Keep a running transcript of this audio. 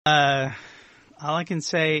All I can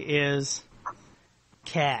say is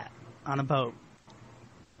cat on a boat.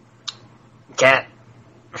 Cat.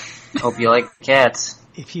 Hope you like cats.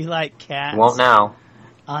 If you like cats, Won't now.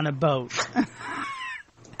 On a boat.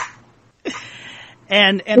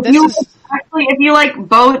 and this is actually, if you like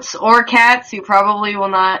boats or cats, you probably will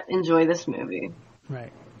not enjoy this movie.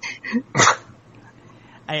 Right.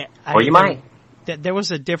 Or you might. There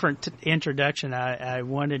was a different introduction I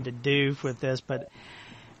wanted to do with this, but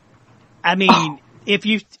I mean, if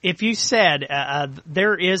you said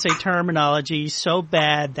there is a terminology so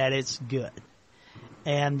bad that it's good,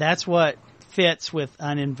 and that's what fits with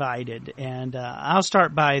Uninvited. And I'll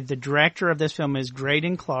start by the director of this film is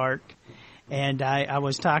Greydon Clark, and I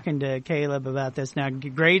was talking to Caleb about this. Now,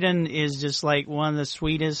 Greydon is just like one of the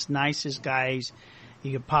sweetest, nicest guys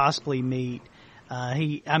you could possibly meet.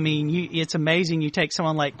 It's amazing. You take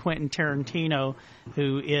someone like Quentin Tarantino,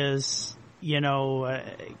 who is,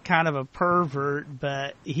 kind of a pervert,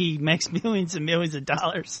 but he makes millions and millions of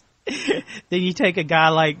dollars. Then you take a guy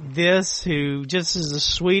like this, who just is the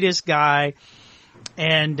sweetest guy,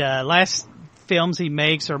 and last films he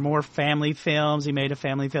makes are more family films. He made a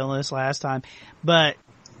family film this last time, but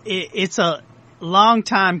it's a long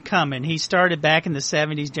time coming. He started back in the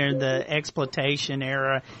 70s during the exploitation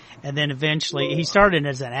era, and then eventually he started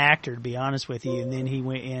as an actor, to be honest with you, and then he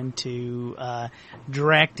went into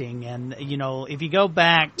directing. And if you go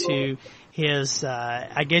back to his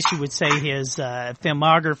I guess you would say his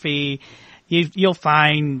filmography, you'll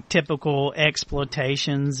find typical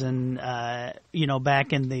exploitations and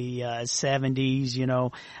back in the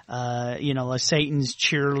 70s, like Satan's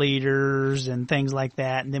Cheerleaders and things like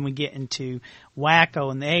that. And then we get into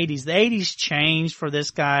Wacko in the 80s. The 80s changed for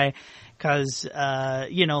this guy because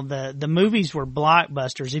the movies were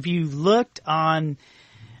blockbusters. If you looked on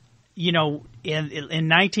in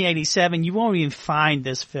 1987, you won't even find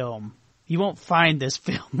this film. You won't find this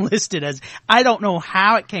film listed as, I don't know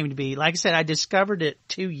how it came to be. Like I said, I discovered it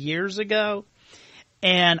 2 years ago,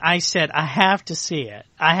 and I said, I have to see it.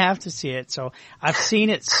 I have to see it. So I've seen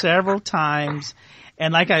it several times,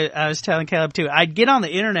 and like I was telling Caleb too, I'd get on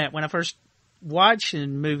the internet when I first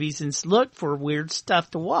watching movies and look for weird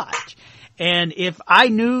stuff to watch. And if I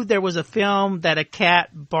knew there was a film that a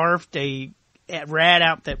cat barfed a rat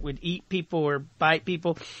out that would eat people or bite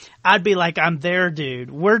people, I'd be like, I'm there, dude.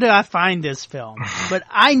 Where do I find this film? But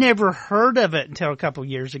I never heard of it until a couple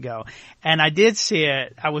years ago. And I did see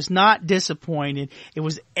it. I was not disappointed. It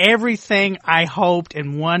was everything I hoped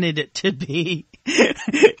and wanted it to be.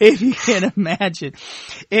 If you can imagine.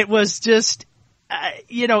 It was just,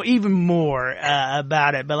 even more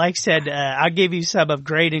about it. But like I said, I'll give you some of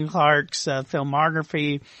Greydon Clark's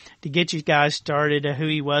filmography to get you guys started who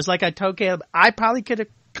he was. Like I told Caleb, I probably could have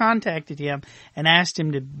contacted him and asked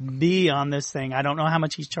him to be on this thing. I don't know how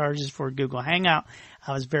much he charges for Google Hangout.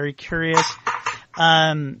 I was very curious.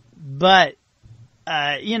 But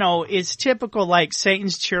it's typical like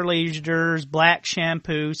Satan's Cheerleaders, Black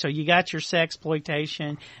Shampoo. So you got your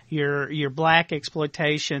sexploitation, your black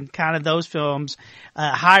exploitation, kind of those films.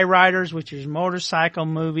 High Riders, which is motorcycle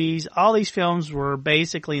movies. All these films were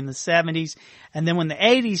basically in the 70s. And then when the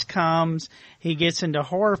 80s comes, he gets into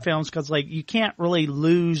horror films because like you can't really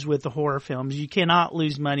lose with the horror films. You cannot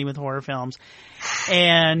lose money with horror films.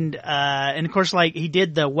 And of course, like he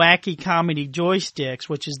did the Wacky Comedy Joysticks,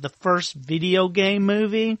 which is the first video game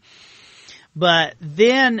movie. But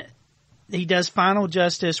then he does Final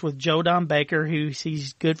Justice with Joe Don Baker, who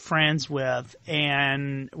he's good friends with,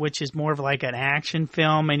 and which is more of like an action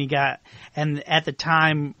film. And at the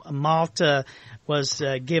time, Malta was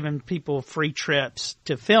giving people free trips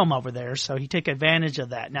to film over there, so he took advantage of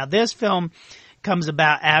that. Now this film comes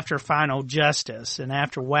about after Final Justice and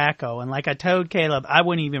after Wacko. And like I told Caleb, I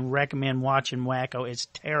wouldn't even recommend watching Wacko. It's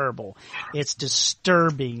terrible. It's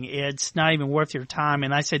disturbing. It's not even worth your time.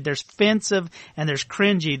 And I said there's offensive and there's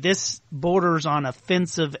cringy. This borders on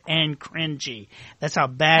offensive and cringy. That's how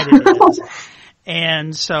bad it is.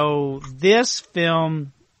 And so this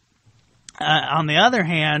film, on the other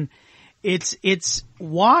hand, it's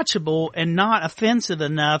watchable and not offensive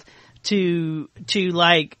enough to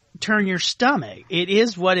like turn your stomach. It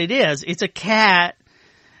is what it is. It's a cat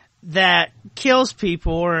that kills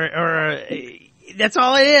people, or that's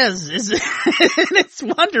all it is. It's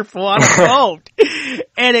wonderful on a boat,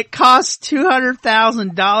 and it costs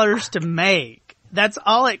 $200,000 to make. That's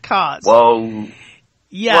all it costs. Whoa.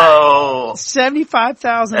 Yeah. Whoa.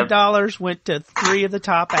 $75,000 went to three of the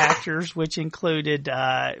top actors, which included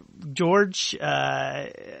George.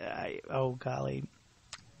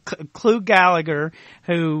 Clu Gallagher,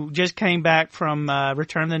 who just came back from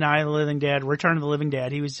Return of the Living Dead.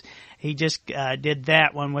 He He just did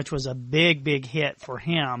that one, which was a big hit for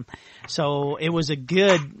him. So it was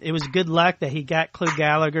good luck that he got Clu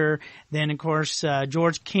Gallagher. Then of course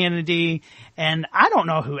George Kennedy, and I don't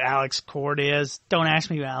know who Alex Cord is. Don't ask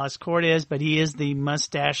me who Alex Cord is, but he is the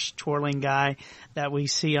mustache twirling guy that we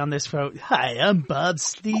see on this photo. Hi, I'm Bob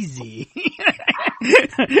Sleazy.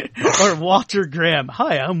 Or Walter Graham.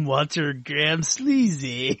 Hi, I'm Walter Graham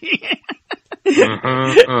Sleazy.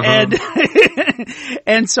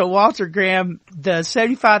 And so Walter Graham, the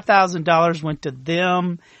 $75,000 went to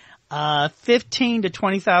them. $15,000 to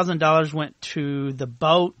 $20,000 went to the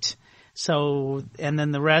boat. So, and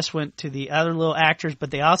then the rest went to the other little actors,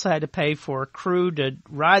 but they also had to pay for a crew to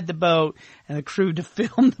ride the boat and a crew to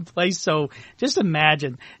film the place. So just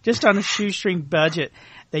imagine, just on a shoestring budget,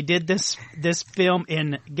 they did this film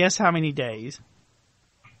in, guess how many days?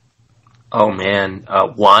 Oh man,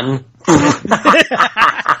 1.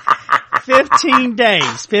 15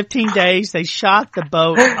 days. 15 days. They shot the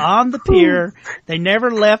boat on the pier. They never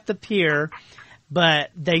left the pier,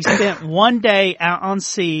 but they spent one day out on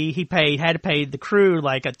sea. Had to pay the crew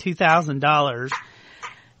like $2,000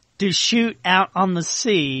 to shoot out on the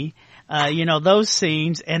sea, those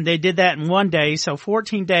scenes, and they did that in one day. So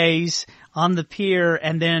 14 days on the pier,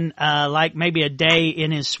 and then like maybe a day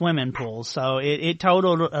in his swimming pool. So it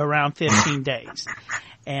totaled around 15 days.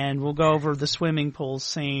 And we'll go over the swimming pool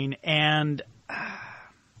scene. And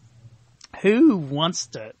who wants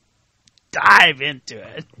to dive into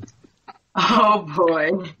it? Oh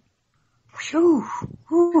boy. Whew.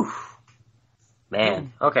 Whew.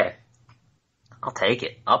 Man, okay. I'll take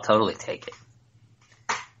it. I'll totally take it.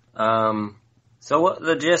 So what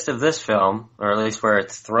the gist of this film, or at least where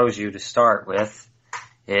it throws you to start with,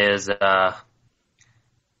 is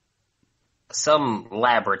some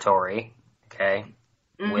laboratory, okay,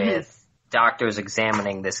 with doctors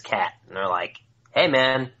examining this cat. And they're like, hey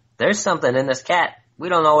man, there's something in this cat. We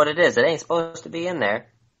don't know what it is. It ain't supposed to be in there.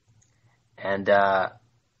 And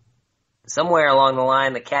somewhere along the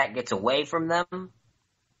line, the cat gets away from them.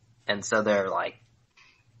 And so they're like,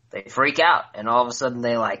 they freak out, and all of a sudden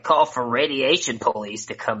they like call for radiation police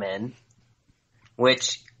to come in,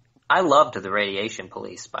 which I loved the radiation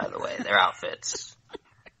police, by the way, their outfits.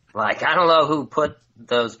 Like, I don't know who put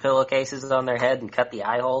those pillowcases on their head and cut the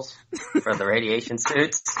eye holes for the radiation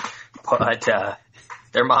suits, but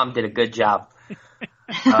their mom did a good job.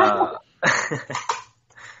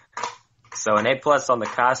 So an A+ on the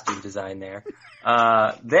costume design there.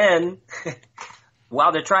 Then,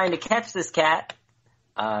 while they're trying to catch this cat,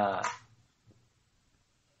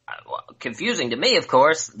 confusing to me, of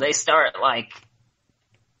course, they start like,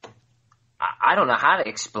 I don't know how to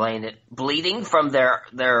explain it, bleeding from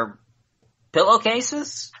their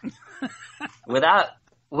pillowcases without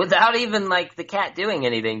even like the cat doing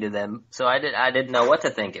anything to them. So I didn't know what to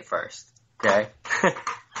think at first. Okay.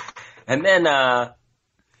 And then,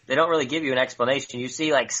 they don't really give you an explanation. You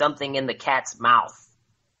see like something in the cat's mouth.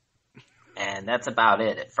 And that's about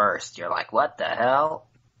it at first. You're like, what the hell?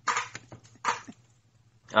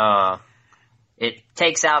 It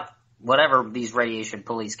takes out whatever these radiation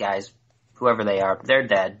police guys, whoever they are, they're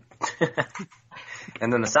dead.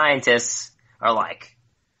 And then the scientists are like,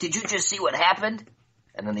 did you just see what happened?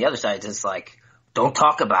 And then the other scientist's like, don't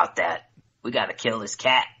talk about that. We gotta kill this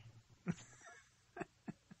cat.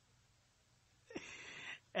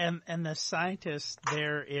 And the scientist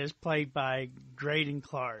there is played by Greydon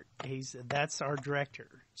Clark. That's our director.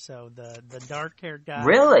 So the dark haired guy.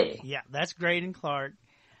 Really? Yeah, that's Greydon Clark.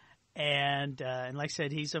 And like I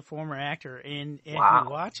said, he's a former actor. And wow. If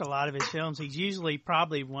you watch a lot of his films, he's usually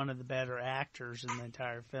probably one of the better actors in the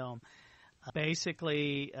entire film.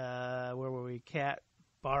 Basically, where were we? Cat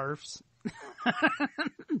barfs.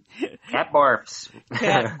 Cat barfs.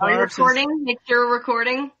 Cat Are you barfs recording? Make sure we're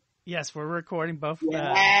recording. Yes, we're recording both things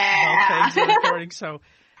Yeah. are recording. So,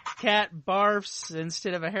 cat barfs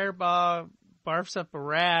instead of a hairball, barfs up a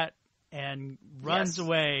rat and runs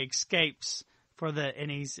away, escapes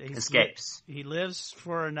escapes. He lives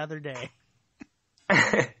for another day.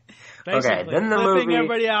 Okay, Basically, then the flipping movie.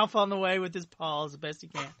 everybody off on the way with his paws as best he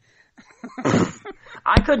can.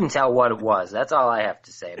 I couldn't tell what it was. That's all I have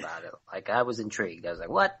to say about it. Like, I was intrigued. I was like,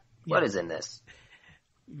 what? Yeah. What is in this?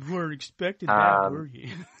 You weren't expecting that, were you?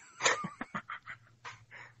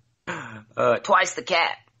 Twice the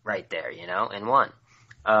cat right there, in one.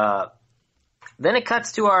 Then it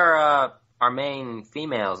cuts to our main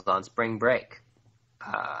females on spring break.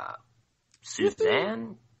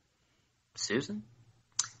 Susan?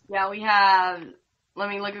 Yeah, we have, let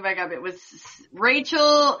me look it back up. It was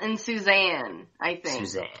Rachel and Suzanne, I think.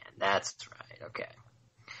 Suzanne, that's right, okay.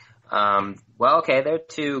 Well, okay, they're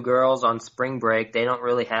two girls on spring break. They don't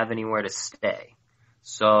really have anywhere to stay.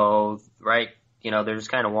 So, right, they're just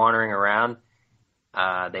kind of wandering around.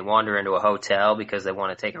 They wander into a hotel because they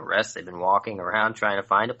want to take a rest. They've been walking around trying to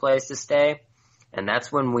find a place to stay. And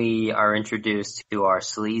that's when we are introduced to our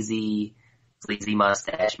sleazy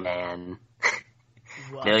mustache man,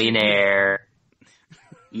 millionaire.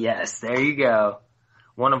 Yes, there you go.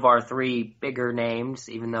 One of our three bigger names,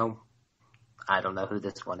 even though I don't know who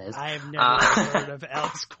this one is. I have never heard of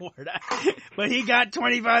Alex Cord, but he got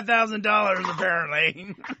 $25,000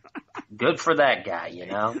 apparently. Good for that guy,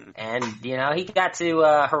 And, he got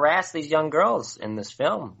to harass these young girls in this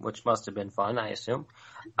film, which must have been fun, I assume.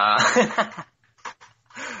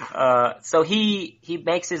 So he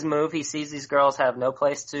makes his move. He sees these girls have no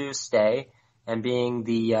place to stay, and being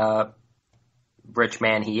the rich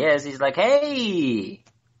man he is, he's like, hey,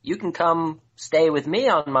 you can come stay with me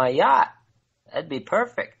on my yacht. That'd be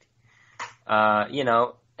perfect.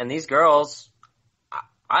 And these girls,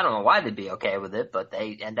 I don't know why they'd be okay with it, but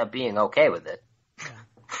they end up being okay with it. Yeah.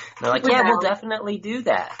 They're like, yeah, we'll definitely do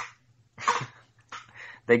that.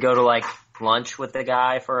 They go to lunch with the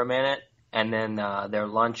guy for a minute, and then their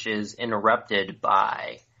lunch is interrupted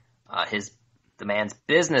by the man's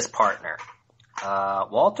business partner.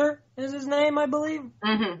 Walter is his name, I believe.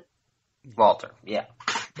 Mm-hmm. Walter, yeah.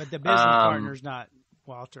 But the business partner's not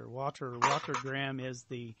Walter. Walter Graham is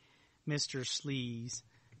the Mr. Sleaze.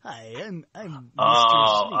 Hi, I'm Mr. Sleaze.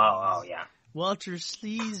 Oh, yeah. Walter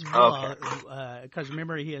Sleaze. Okay. Because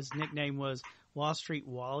remember, his nickname was Wall Street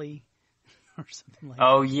Wally or something like that.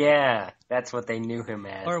 Oh, yeah. That's what they knew him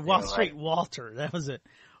as. Or Wall Street Walter. That was it.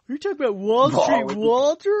 You're talking about Wall Street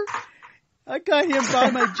Walter? I got him by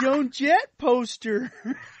my Joan Jett poster.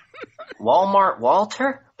 Walmart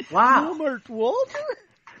Walter? Wow. Walmart Walter?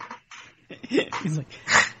 He's like,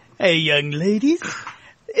 hey, young ladies,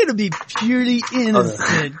 it'll be purely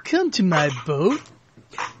innocent. Come to my boat.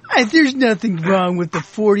 There's nothing wrong with the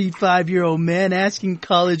 45-year-old man asking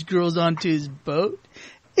college girls onto his boat.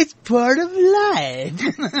 It's part of life.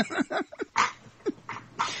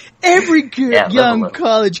 Every young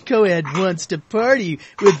college co-ed wants to party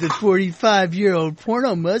with the 45-year-old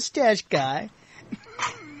porno mustache guy.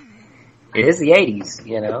 It is the 80s,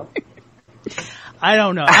 I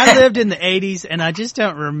don't know. I lived in the 80s, and I just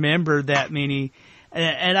don't remember that many.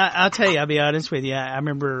 And I'll tell you, I'll be honest with you. I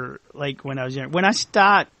remember, when I was young. When I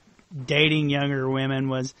stopped dating younger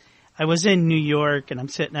women I was in New York, and I'm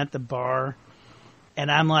sitting at the bar,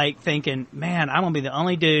 and I'm, thinking, man, I'm going to be the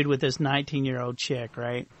only dude with this 19-year-old chick,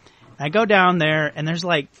 right? And I go down there, and there's,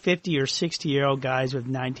 50 or 60-year-old guys with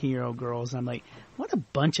 19-year-old girls, and I'm like, what a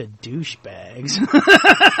bunch of douchebags.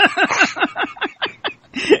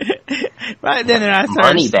 Right then, I started,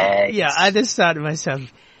 money bags. Yeah, I just thought to myself,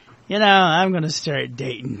 I'm going to start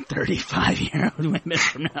dating 35-year-old women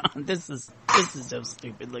from now on. This is so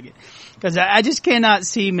stupid looking. Because I just cannot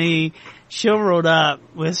see me chivalred up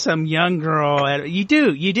with some young girl. You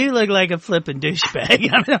do look like a flippin' douchebag.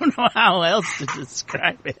 I don't know how else to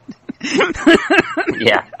describe it.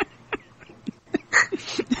 Yeah.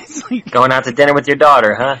 Going out to dinner with your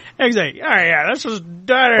daughter, huh? Exactly. Oh yeah, this was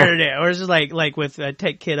daughter today. Or it's just like with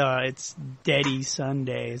take kid it's Daddy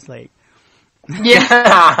Sunday. It's like,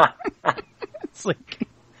 yeah. It's like,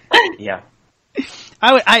 yeah.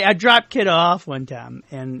 I dropped kid off one time,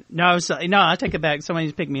 and I take it back.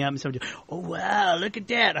 Somebody picked me up and said, "Oh wow, look at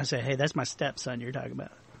that!" I said, "Hey, that's my stepson you're talking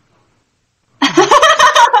about."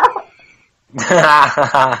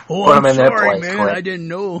 Put him in their place, man. quick. I didn't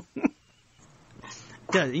know.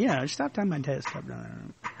 Yeah, stop talking about test. All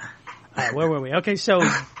right, where were we? Okay, so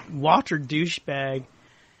Walter douchebag,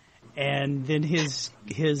 and then his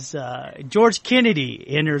George Kennedy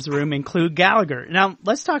enters the room, and Clu Gallagher. Now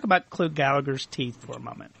let's talk about Clu Gallagher's teeth for a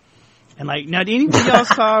moment. And now, did any of y'all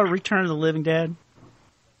saw Return of the Living Dead?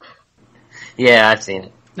 Yeah, I've seen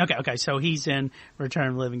it. Okay, so he's in Return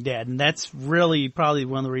of the Living Dead, and that's really probably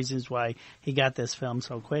one of the reasons why he got this film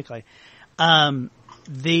so quickly.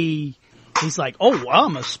 He's like, oh, well,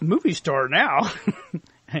 I'm a movie star now.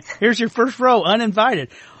 Here's your first row, uninvited.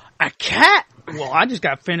 A cat? Well, I just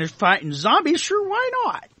got finished fighting zombies. Sure, why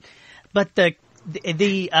not? But the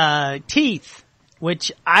teeth,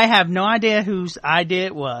 which I have no idea whose idea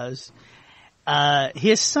it was,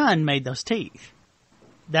 his son made those teeth.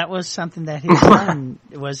 That was something that his son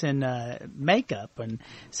was in makeup, and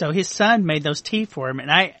so his son made those teeth for him. And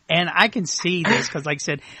I can see this because, like I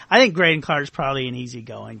said, I think Greydon Clark's probably an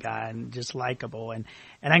easygoing guy and just likable, and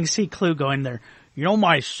I can see Clu going there.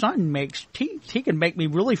 My son makes teeth. He can make me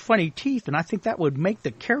really funny teeth, and I think that would make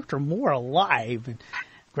the character more alive. And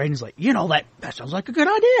Greydon's like, that sounds like a good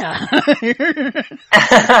idea.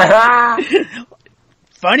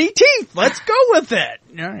 Funny teeth. Let's go with it.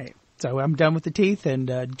 All right. So I'm done with the teeth,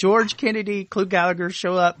 and George Kennedy, Clu Gallagher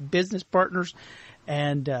show up, business partners,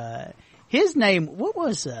 and his name, what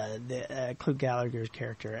was Clu Gallagher's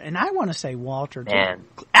character? And I want to say Walter. Man.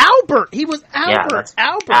 Albert! He was Albert!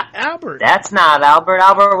 Yeah, Albert! That's not Albert.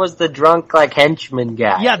 Albert was the drunk, henchman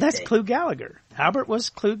guy. Yeah, that's Clu Gallagher. Albert was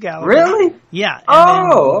Clu Gallagher. Really? Yeah.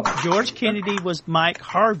 And then George Kennedy was Mike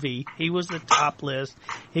Harvey. He was the top list.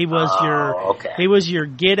 He was he was your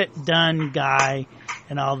get it done guy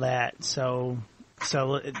and all that. So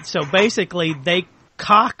basically they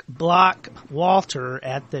cock block Walter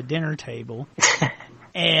at the dinner table.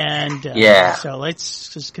 And so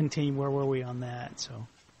let's just continue. Where were we on that? So.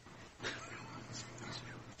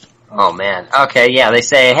 Oh man. Okay, yeah, they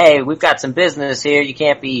say, "Hey, we've got some business here. You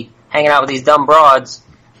can't be hanging out with these dumb broads."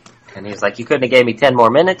 And he's like, "You couldn't have gave me 10 more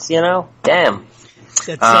minutes, Damn.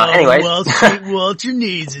 That's all anyways. Walter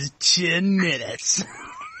needs is 10 minutes.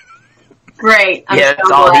 Great. That's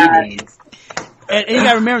all he needs. And you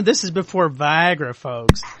gotta remember, this is before Viagra,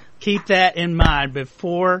 folks. Keep that in mind,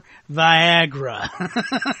 before Viagra.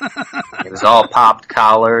 It was all popped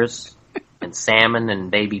collars and salmon and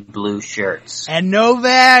baby blue shirts. And no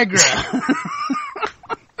Viagra.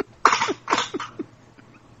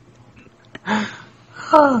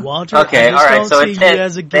 Walter, okay, alright, so they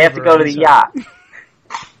have to go to the yacht.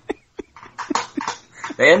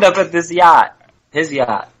 They end up at this yacht. His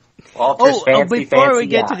yacht. Walter's fancy before we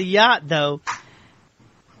get yacht. to the yacht, though,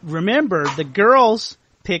 remember, the girls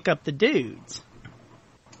pick up the dudes.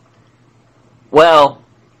 Well...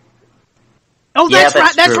 Oh, that's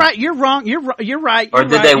right. That's right. You're wrong. You're right. Or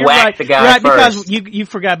did they whack the guy right, first? Because you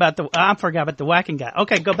forgot about I forgot about the whacking guy.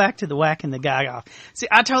 Okay, go back to the whacking the guy off. See,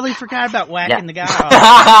 I totally forgot about whacking the guy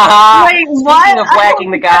off. Wait, Speaking what? of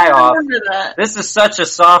whacking the guy off, That. this is such a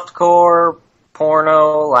softcore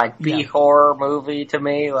porno, B-horror movie to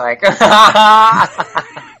me.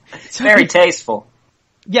 Very tasteful.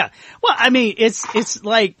 Yeah. Well, I mean, it's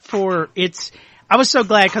I was so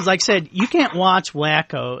glad because, like I said, you can't watch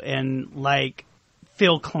Wacko and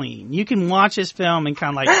feel clean. You can watch this film and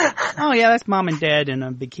kind of oh yeah, that's mom and dad in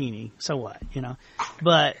a bikini. So what,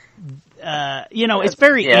 But it's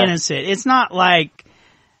very innocent. It's not like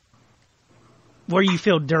where you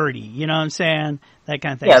feel dirty. You know what I'm saying? That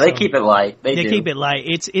kind of thing. Yeah, they keep it light. They keep it light.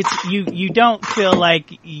 It's you don't feel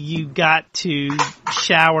like you got to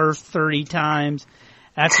shower 30 times.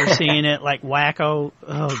 After seeing it, Wacko,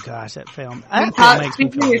 oh gosh, that film. That film makes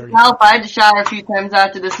me feel dirty. I had to shower a few times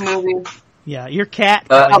after this movie. Yeah, your cat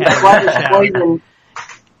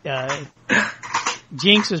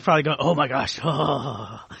Jinx was probably going, oh my gosh.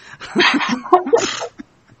 Oh.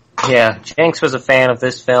 Yeah, Jinx was a fan of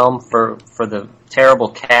this film for the terrible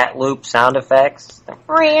cat loop sound effects.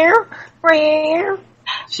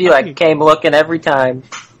 She came looking every time.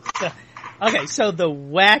 Okay, so the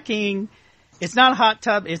whacking... It's not a hot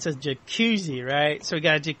tub, it's a jacuzzi, right? So we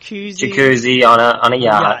got a jacuzzi. Jacuzzi on a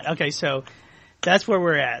yacht. Okay, so that's where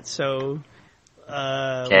we're at. So,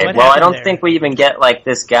 okay, well, I don't think we even get,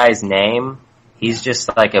 this guy's name. He's just,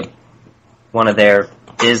 one of their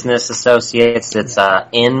business associates that's,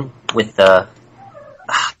 in with the...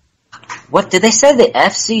 What, did they say the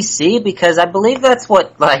FCC? Because I believe that's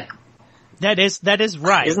what, That is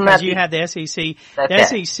right. Isn't that you have the SEC? Okay.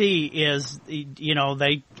 The SEC is,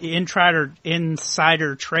 they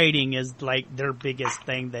insider trading is their biggest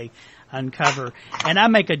thing they uncover. And I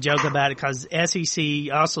make a joke about it because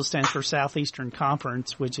SEC also stands for Southeastern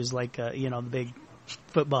Conference, which is the big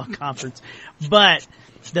football conference. But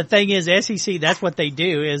the thing is, SEC, that's what they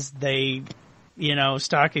do is they,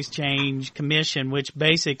 stock exchange commission, which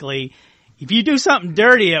basically, if you do something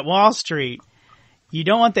dirty at Wall Street, you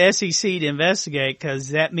don't want the SEC to investigate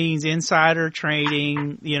because that means insider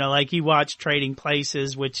trading, you watch Trading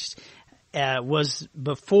Places, which was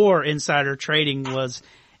before insider trading was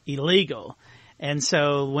illegal. And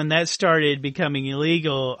so when that started becoming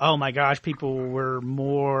illegal, oh my gosh, people were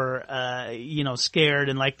more, scared.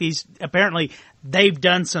 And apparently they've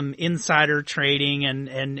done some insider trading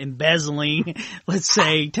and embezzling, let's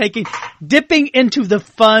say, dipping into the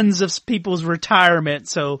funds of people's retirement.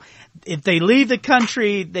 So if they leave the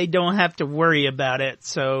country, they don't have to worry about it.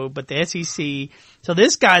 So, but the SEC, so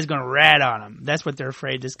this guy's going to rat on them. That's what they're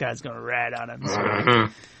afraid. This guy's going to rat on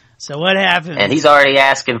them. So what happens? And he's already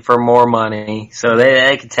asking for more money, so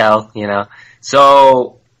they can tell,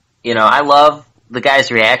 So, I love the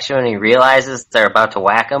guy's reaction when he realizes they're about to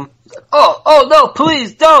whack him. Oh no,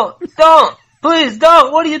 please, don't! please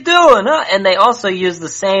don't, what are you doing? Huh? And they also use the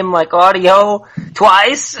same, like, audio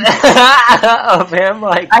twice of him,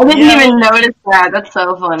 like... I didn't even notice that. That's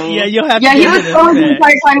so funny. Yeah, you'll have to he was so the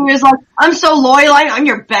entire time. He was like, I'm so loyal. I'm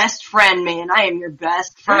your best friend, man. I am your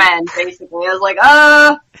best friend, basically. I was like,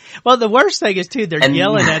 Well, the worst thing is, too, they're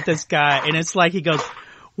yelling at this guy, and it's like he goes,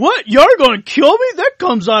 what? You're gonna kill me? That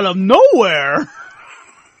comes out of nowhere.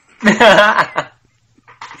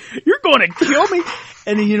 You're gonna kill me?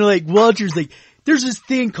 And then, like, Walter's like, there's this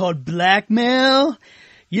thing called blackmail.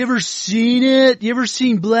 You ever seen it? You ever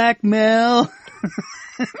seen blackmail?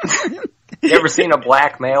 You ever seen a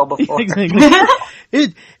black male before?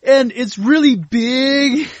 Exactly. And it's really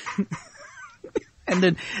big.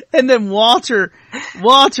 And then Walter,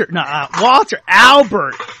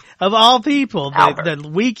 Albert, of all people, the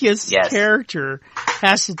weakest character,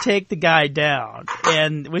 has to take the guy down,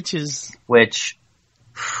 which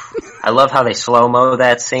I love how they slow-mo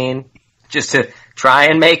that scene, just to try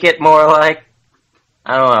and make it more like,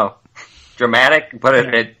 I don't know, dramatic, but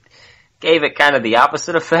it gave it kind of the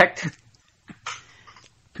opposite effect.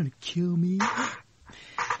 Gonna kill me.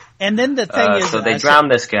 And then the thing is... So they drown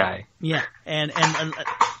this guy. Yeah, and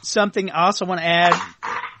something I also want to add,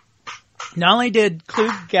 not only did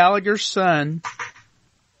Klug Gallagher's son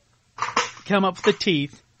come up with the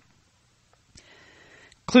teeth,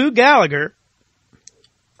 Klug Gallagher,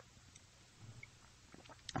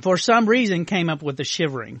 for some reason, came up with the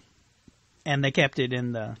shivering. And they kept it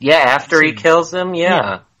in the... Yeah, after scene. He kills him,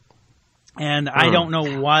 yeah. And I don't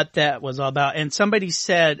know what that was all about. And somebody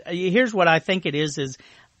said, here's what I think it is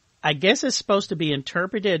I guess it's supposed to be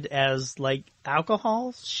interpreted as, like,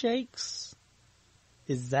 alcohol shakes?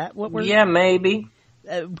 Is that what we're... Yeah, maybe.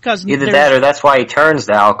 Because either that or that's why he turns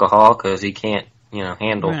to alcohol, because he can't,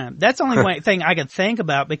 handle... Yeah, that's the only thing I could think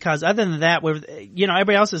about, because other than that,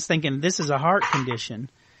 everybody else is thinking this is a heart condition.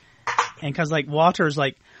 And because, like, Walter's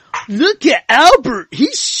like, look at Albert,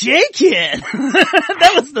 he's shaking.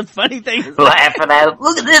 That was the funny thing. Laughing at him.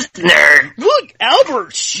 Look at this nerd. Look,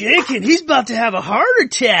 Albert's shaking. He's about to have a heart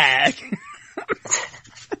attack.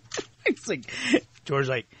 It's like, George's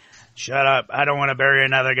like, shut up. I don't want to bury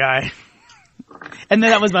another guy. And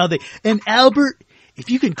then that was my whole thing. And Albert,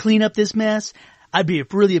 if you can clean up this mess, I'd be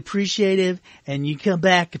really appreciative, and you come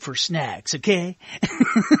back for snacks, okay?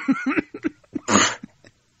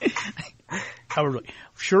 I was like,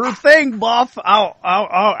 sure thing, Buff.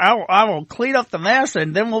 I will clean up the mess,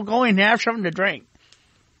 and then we'll go in and have something to drink.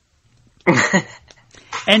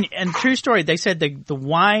 And true story, they said the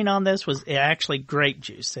wine on this was actually grape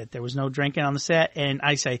juice. That there was no drinking on the set, and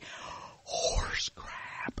I say, horse crap.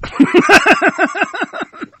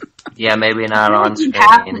 Yeah, maybe not on screen. You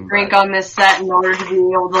have to drink on this set in order to be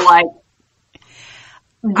able to, like,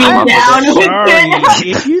 be down with it.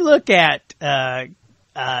 If you look at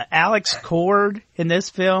Alex Cord in this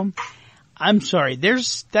film, I'm sorry,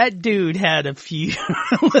 that dude had a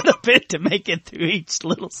little bit to make it through each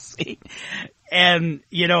little scene. And,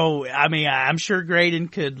 I'm sure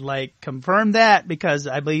Greydon could, like, confirm that, because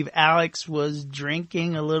I believe Alex was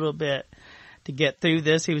drinking a little bit to get through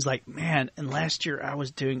this. He was like, man, and last year I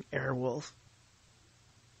was doing Airwolf.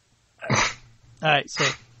 Alright,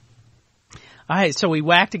 so we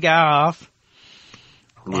whacked a guy off.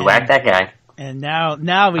 We whacked that guy. And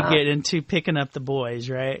now we get into picking up the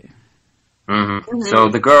boys, right? Mm-hmm. Mm-hmm. So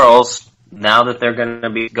the girls, now that they're going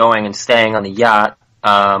to be going and staying on the yacht,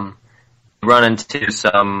 run into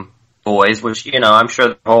some boys, which, I'm sure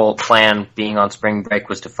the whole plan being on spring break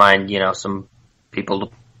was to find, some people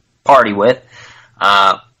to party with.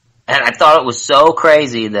 And I thought it was so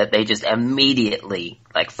crazy that they just immediately,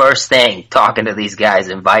 like, first thing, talking to these guys,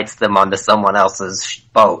 invites them onto someone else's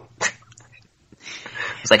boat.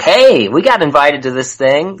 It's like, hey, we got invited to this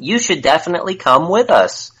thing. You should definitely come with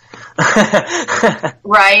us.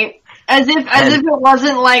 Right. As if it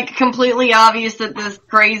wasn't, like, completely obvious that this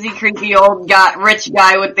crazy, creepy old rich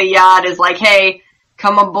guy with the yacht is like, hey,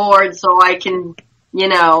 come aboard so I can,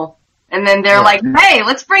 And then they're like, hey,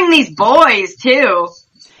 let's bring these boys, too.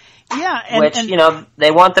 Yeah. Which,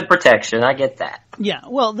 they want the protection. I get that. Yeah.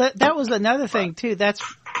 Well, that was another thing, too. That's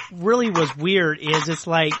really was weird, is it's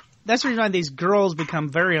like, that's the reason why these girls become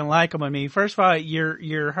very unlikable to me. First of all, you're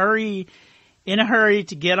in a hurry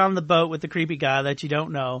to get on the boat with the creepy guy that you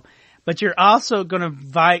don't know, but you're also going to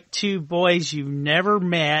invite two boys you've never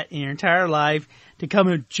met in your entire life to come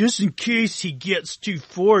in just in case he gets too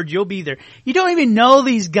forward. You'll be there. You don't even know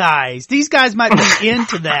these guys. These guys might be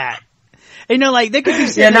into that. Like they could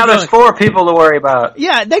be. Yeah, now there's 4 people to worry about.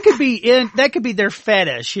 Yeah, that could be their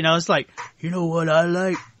fetish. It's like, you know what I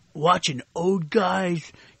like? Watching old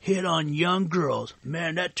guys hit on young girls.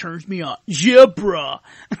 Man, that turns me on. Yeah, bruh.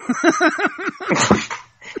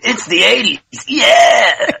 It's the 80s.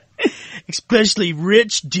 Yeah. Especially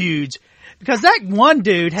rich dudes. Because that one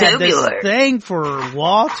dude had this thing for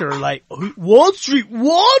Walter, like, Wall Street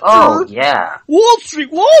Walter! Oh, yeah. Wall Street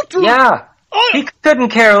Walter! Yeah. He couldn't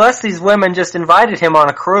care less these women just invited him on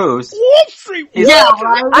a cruise. Wall Street Walter! Yeah,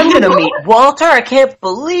 right. I'm gonna meet Walter, I can't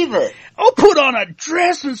believe it. I'll put on a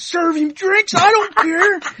dress and serve him drinks, I don't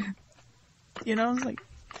care! You know, it's like...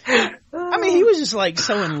 I mean, he was just, like,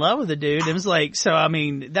 so in love with the dude. It was like, so, I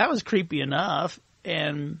mean, that was creepy enough.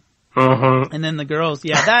 And... Mm-hmm. And then the girls,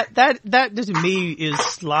 yeah, that to me is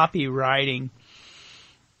sloppy writing.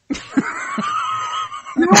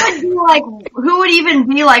 Who would even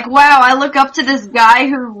be like, wow, I look up to this guy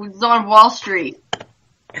who was on Wall Street?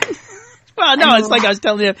 Well, no, it's like I was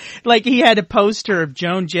telling you, like he had a poster of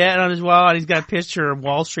Joan Jett on his wall, and he's got a picture of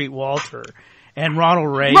Wall Street Walter and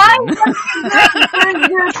Ronald Reagan. Right,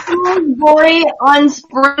 your teenage boy on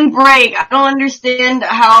spring break. I don't understand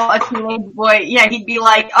how a teenage boy, yeah, he'd be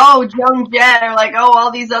like, oh, Joan Jett, or like, oh, all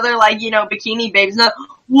these other, like, you know, bikini babes. Not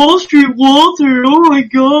Wall Street Walter, oh my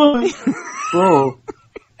god. Whoa.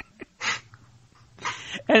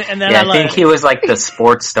 And then I think he was like the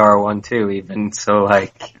sports star one too, even, so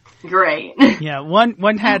like... Great. Yeah,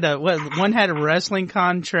 one had a wrestling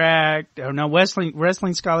contract, or no,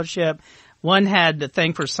 wrestling scholarship. One had the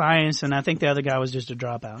thing for science, and I think the other guy was just a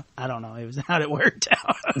dropout. I don't know. It was how it worked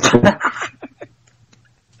out.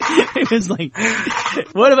 It was like,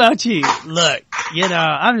 what about you? Look, you know,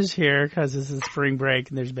 I'm just here because this is spring break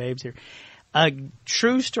and there's babes here. A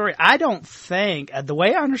true story. I don't think, the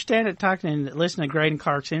way I understand it, talking and listening to Greydon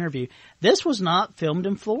Clark's interview, this was not filmed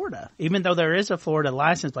in Florida, even though there is a Florida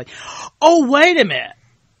license plate. Oh, wait a minute.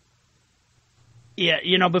 Yeah,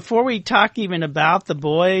 you know, before we talk even about the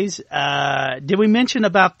boys, did we mention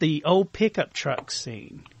about the old pickup truck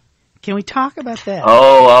scene? Can we talk about that?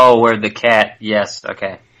 Oh, where the cat, yes,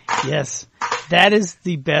 okay. Yes, that is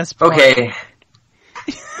the best part. Okay.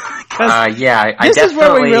 Yeah, I this definitely is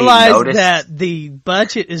where we realize noticed that the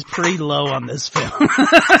budget is pretty low on this film.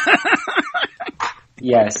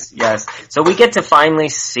 Yes. So we get to finally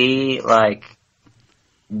see, like,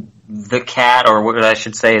 the cat, or what I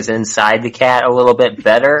should say is inside the cat a little bit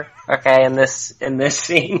better, okay, in this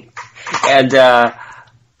scene. And,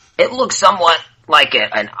 it looks somewhat like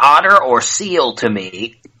an otter or seal to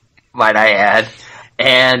me, might I add.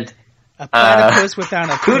 And, a platypus without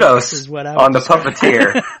a kudos is what I on the say.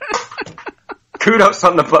 puppeteer. Kudos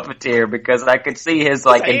on the puppeteer, because I could see his,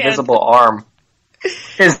 like, invisible arm.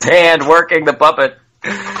 His hand working the puppet.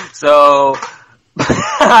 So,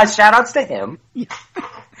 shout outs to him.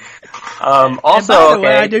 Also, and by the okay,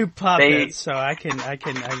 way, I do puppets, so I can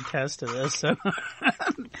attest to this. So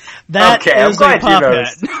that is a puppet.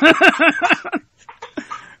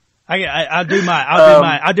 I'll do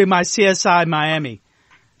my CSI Miami,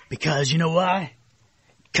 because you know why?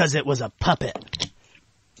 Because it was a puppet.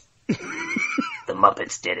 The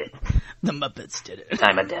Muppets did it. The Muppets did it.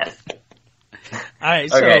 Time of death.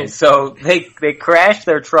 Alright, so they crash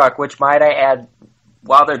their truck, which might I add,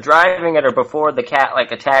 while they're driving it or before the cat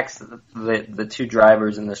like attacks the two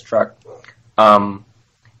drivers in this truck,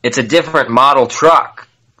 it's a different model truck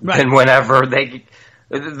than whenever they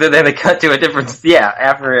cut to a different,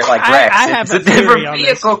 after it like wrecks. I have it's a different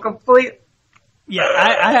vehicle completely. Yeah,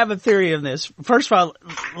 I have a theory on this. First of all,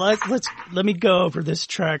 let me go over this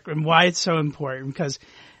truck and why it's so important, because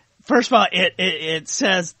first of all, it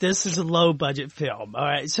says this is a low budget film. All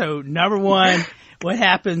right. So number one, what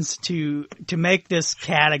happens to make this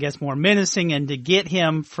cat, I guess, more menacing and to get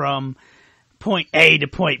him from point A to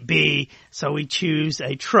point B? So we choose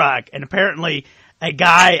a truck, and apparently a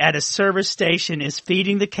guy at a service station is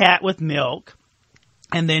feeding the cat with milk,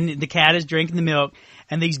 and then the cat is drinking the milk,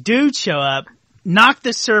 and these dudes show up, knock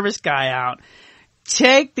the service guy out,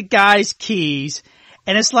 take the guy's keys,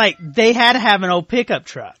 and it's like they had to have an old pickup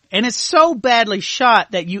truck. And it's so badly shot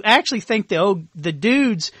that you actually think the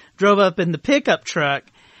dudes drove up in the pickup truck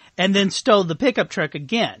and then stole the pickup truck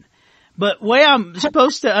again. But the way I'm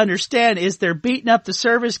supposed to understand is they're beating up the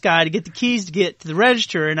service guy to get the keys to get to the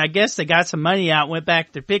register, and I guess they got some money out, went back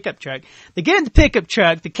to their pickup truck. They get in the pickup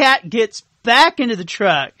truck, the cat gets back into the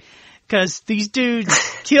truck, because these dudes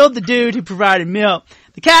killed the dude who provided milk.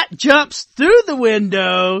 The cat jumps through the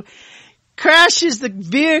window, crashes the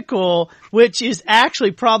vehicle, which is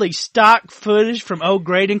actually probably stock footage from old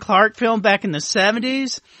Greydon Clark film back in the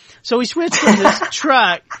 70s. So we switched from this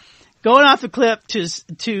truck going off the cliff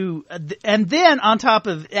to, and then on top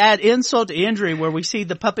of add insult to injury, where we see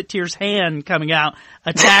the puppeteer's hand coming out,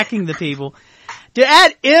 attacking the people. to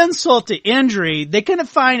add insult to injury, they couldn't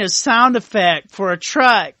find a sound effect for a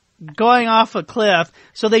truck going off a cliff,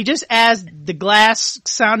 so they just add the glass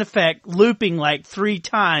sound effect looping like 3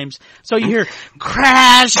 times. So you hear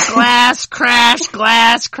crash, glass, crash,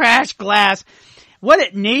 glass, crash, glass. What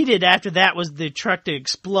it needed after that was the truck to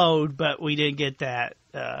explode, but we didn't get that,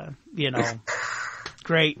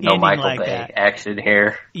 great no ending Michael like Bay that. action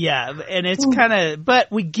here. Yeah, and it's kind of,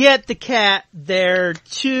 but we get the cat there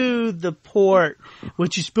to the port,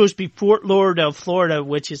 which is supposed to be Fort Lauderdale, Florida,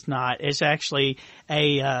 which is not. It's actually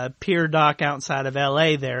a pier dock outside of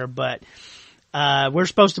LA there, but we're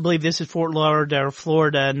supposed to believe this is Fort Lauderdale,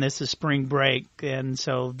 Florida, and this is spring break. And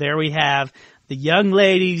so there we have the young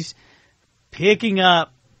ladies picking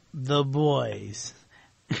up the boys.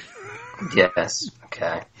 Yes.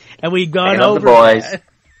 Okay. And we've gone Picking up over the boys. that.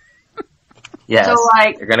 Yes. So,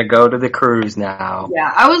 like, they're gonna go to the cruise now. Yeah,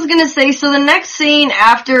 I was gonna say, so the next scene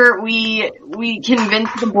after we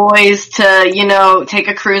convince the boys to, take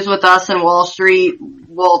a cruise with us in Wall Street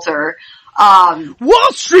Walter,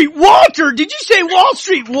 Wall Street Walter! Did you say Wall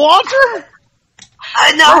Street Walter?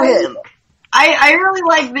 I know him. I really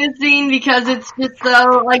like this scene because it's just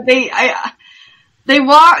so, like, they're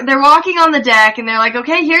walking on the deck and they're like,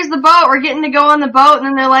 okay, here's the boat, we're getting to go on the boat, and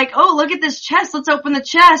then they're like, oh, look at this chest, let's open the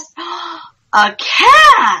chest. A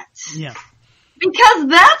cat! Yeah. Because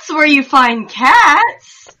that's where you find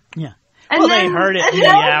cats. Yeah. And Well, then, they heard it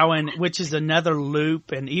meowing, which is another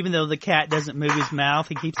loop, and even though the cat doesn't move his mouth,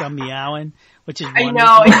 he keeps on meowing, which is wonderful. I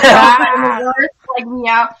know, it's that and the worst, like,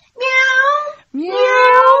 meow, meow,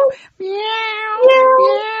 Meow, meow,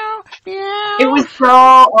 meow, meow. It was so,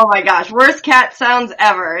 oh my gosh, worst cat sounds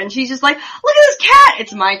ever. And she's just like, look at this cat!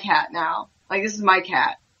 It's my cat now. Like, this is my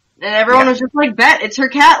cat. And everyone was just like, bet, it's her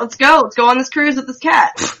cat, let's go on this cruise with this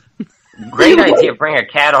cat. Great idea, bring a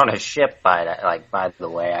cat on a ship, by the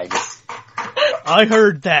way. I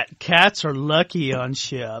heard that cats are lucky on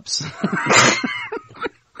ships.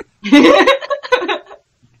 Yeah.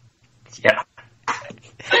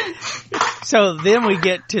 So then we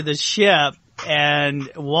get to the ship, and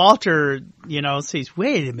Walter, says,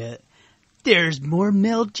 wait a minute, there's more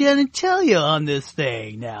male genitalia on this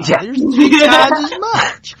thing now. Yeah. There's 3 times as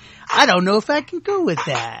much. I don't know if I can go with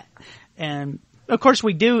that. And, of course,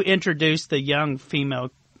 we do introduce the young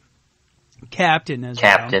female captain as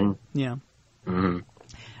well. Captain. Yeah. Mm-hmm.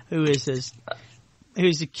 Who's as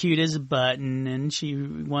cute as a button, and she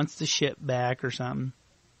wants the ship back or something.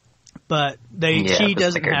 But she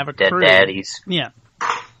doesn't have a crew. Dead daddies. Yeah.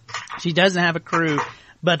 She doesn't have a crew,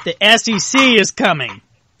 but the SEC is coming.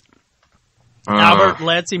 Albert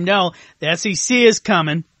lets him know the SEC is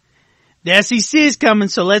coming. The SEC is coming,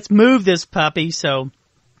 so let's move this puppy. So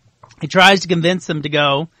he tries to convince them to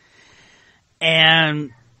go,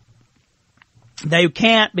 and they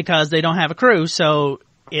can't because they don't have a crew. So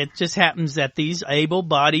it just happens that these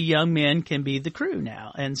able-bodied young men can be the crew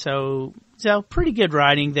now. And so pretty good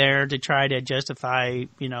writing there to try to justify,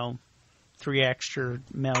 3 extra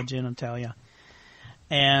male genitalia.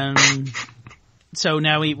 And so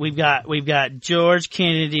now we've got George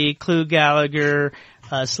Kennedy, Clu Gallagher,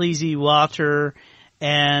 Sleazy Walter,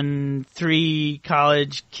 and 3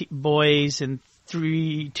 college boys and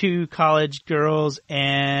 2 college girls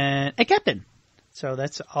and a captain. So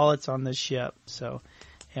that's all that's on this ship. So,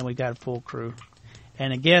 and we got a full crew.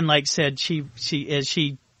 And again, like I said,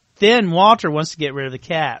 then Walter wants to get rid of the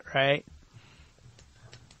cat, right?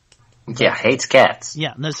 Yeah, hates cats.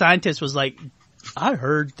 Yeah, and the scientist was like, I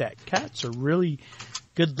heard that cats are really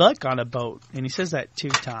good luck on a boat. And he says that 2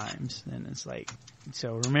 times. And it's like,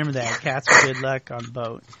 so remember that, cats are good luck on a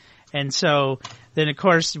boat. And so then, of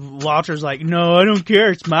course, Walter's like, no, I don't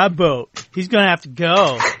care, it's my boat. He's going to have to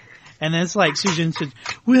go. And then it's like Susan says,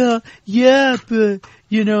 well, yeah, but,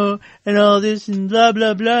 and all this and blah,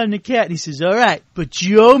 blah, blah, and the cat. And he says, all right, but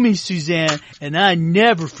you owe me, Suzanne, and I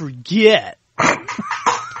never forget.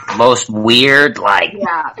 Most weird,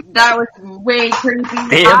 Yeah, that was way creepy.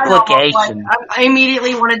 The implication. I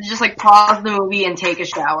immediately wanted to just, pause the movie and take a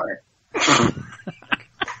shower.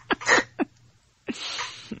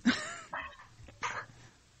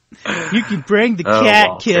 You can bring the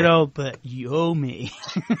cat, kiddo, but you owe me.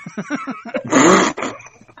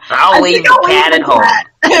 I'll leave the cat at home.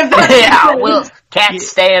 Yeah, cat's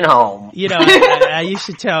staying home. I used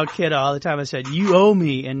to tell kiddo all the time, I said, you owe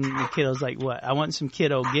me. And the kiddo's like, what? I want some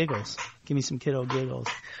kiddo giggles. Give me some kiddo giggles.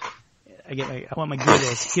 I want my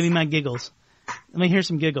giggles. Give me my giggles. Let me hear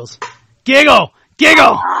some giggles. Giggle!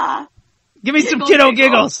 Giggle! Give me some kiddo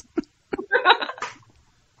giggles.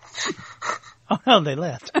 Oh, no, they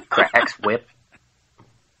left. Cracks whip.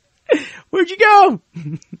 Where'd you go?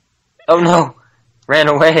 Oh, no. ran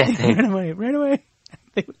away, I think. ran away.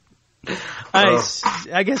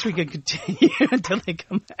 I guess we could continue until they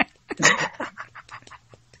come back.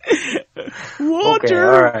 Walter! Okay,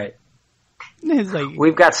 alright. It's like,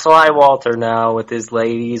 we've got Sly Walter now with his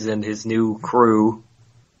ladies and his new crew.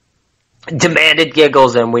 Demanded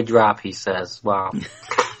giggles and we drop, he says. Wow.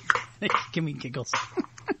 Give me giggles.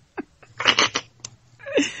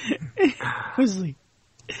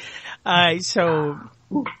 Alright, so,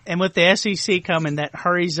 and with the SEC coming, that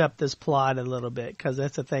hurries up this plot a little bit, because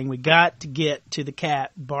that's the thing. We got to get to the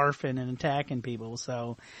cat barfing and attacking people,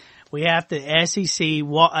 so we have to SEC,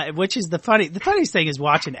 which is the funniest thing is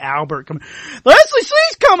watching Albert come. The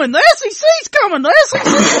SEC's coming! The SEC's coming! The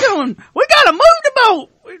SEC's coming! We gotta move the boat!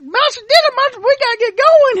 Master Dinner, we gotta get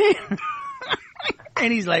going here!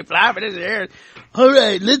 And he's like flapping his hair.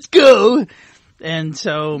 Alright, let's go! And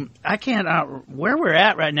so, I can't, where we're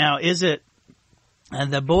at right now, is it,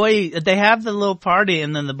 they have the little party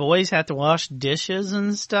and then the boys have to wash dishes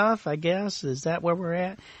and stuff, I guess? Is that where we're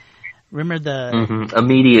at? Remember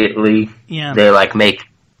immediately, they like make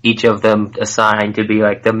each of them assigned to be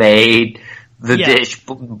like the maid, the dish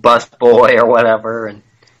bus boy or whatever. And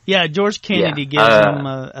George Kennedy gives them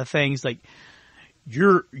a thing. He's like,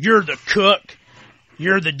 you're the cook,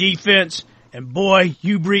 you're the defense, and boy,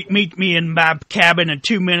 you meet me in my cabin in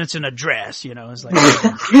 2 minutes in a dress. It's like,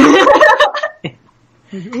 okay,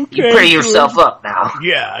 you pretty yourself up now.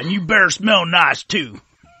 Yeah, and you better smell nice too.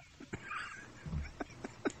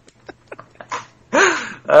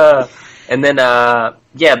 And then,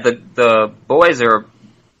 the boys are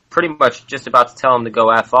pretty much just about to tell him to go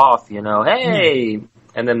F off, hey!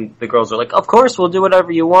 And then the girls are like, of course, we'll do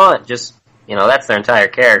whatever you want. Just, that's their entire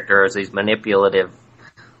character, is these manipulative,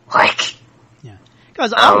 like... Yeah.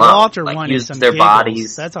 Because all Walter wanted use some their giggles.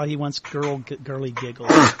 bodies. That's all he wants, girly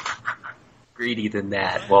giggles. Greedy than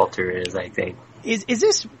that, Walter is, I think. Is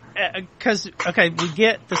this... Because we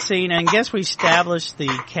get the scene, and I guess we established the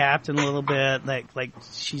captain a little bit, like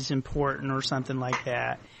she's important or something like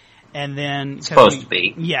that, and then supposed to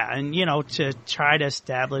be, and to try to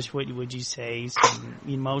establish what would you say some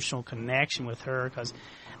emotional connection with her, because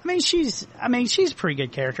she's a pretty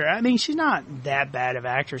good character. She's not that bad of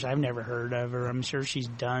actress. I've never heard of her. I'm sure she's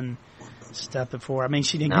done stuff before.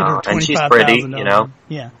 She didn't get her $25,000.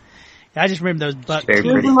 Yeah. I just remember those butt. She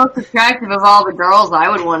was the most attractive of all the girls, I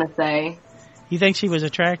would want to say. You think she was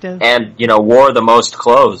attractive? And, wore the most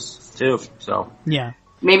clothes, too, so. Yeah.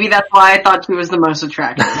 Maybe that's why I thought she was the most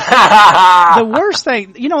attractive. The worst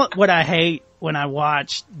thing, what I hate when I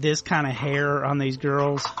watch this kind of hair on these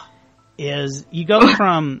girls is you go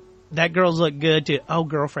from, that girls look good to, oh,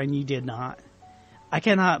 girlfriend, you did not. I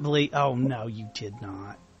cannot believe, oh, no, you did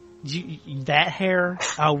not. That hair?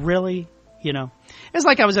 Oh, really? It's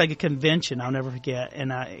like I was at a convention, I'll never forget,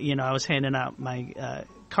 and I was handing out my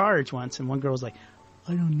cards once, and one girl was like,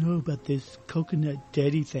 I don't know about this coconut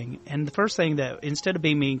daddy thing. And the first thing that, instead of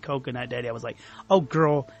being mean coconut daddy, I was like, oh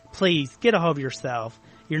girl, please, get a hold of yourself.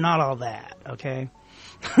 You're not all that, okay?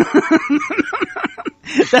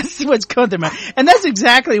 That's what's going through my, and that's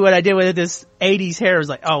exactly what I did with this 80s hair. It was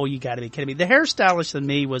like, oh, you gotta be kidding me. The hairstylist in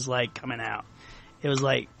me was like coming out. It was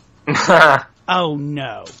like, oh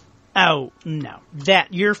no. Oh, no.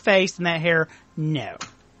 That, your face and that hair, no.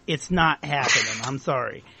 It's not happening. I'm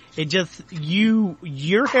sorry. It just,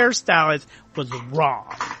 your hairstylist was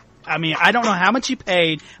wrong. I don't know how much you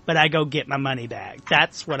paid, but I go get my money back.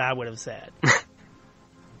 That's what I would have said.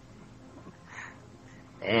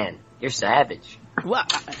 Man, you're savage. Well,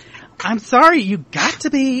 I'm sorry, you got to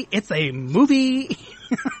be. It's a movie.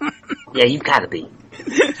 Yeah, you gotta be.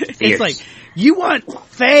 Fierce. It's like, you want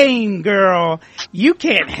fame, girl. You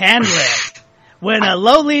can't handle it. When a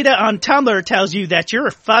Lolita on Tumblr tells you that you're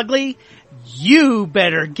fugly, you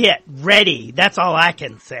better get ready. That's all I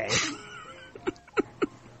can say.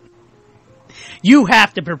 You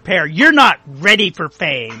have to prepare. You're not ready for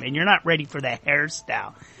fame, and you're not ready for the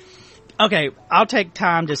hairstyle. Okay, I'll take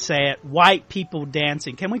time to say it. White people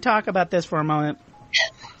dancing. Can we talk about this for a moment?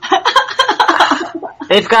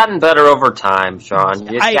 They've gotten better over time, Sean.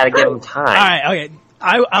 You just gotta give them time. Alright, okay.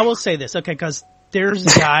 I will say this, okay, because there's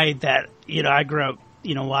a guy that, I grew up,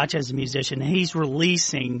 watch as a musician, and he's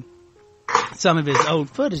releasing some of his old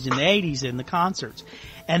footage in the 80s in the concerts.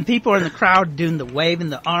 And people are in the crowd doing the waving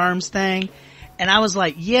the arms thing. And I was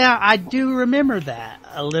like, yeah, I do remember that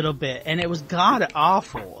a little bit. And it was god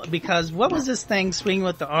awful, because what was this thing, swinging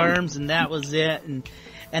with the arms, and that was it. And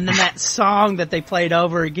then that song that they played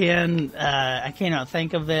over again, I cannot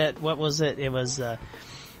think of it. What was it? It was, oh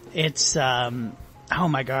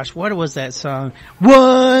my gosh, what was that song?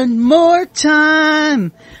 One more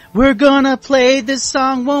time, we're gonna play this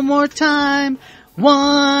song one more time.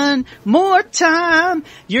 One more time,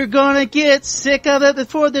 you're gonna get sick of it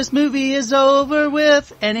before this movie is over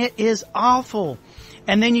with, and it is awful.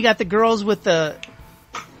 And then you got the girls with the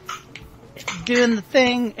doing the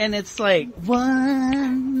thing, and it's like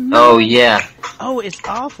one. Oh yeah. Oh, it's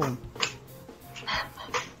awful.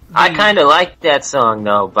 I kind of liked that song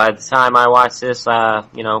though. By the time I watched this,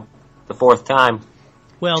 the fourth time.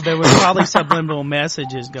 Well, there was probably subliminal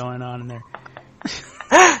messages going on in there.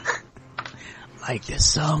 Like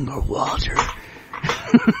this song or Walter.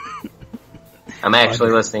 I'm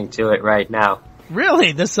actually listening to it right now.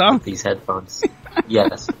 Really? The song? With these headphones.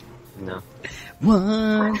 Yes. No.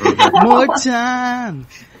 One more time.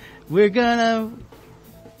 We're gonna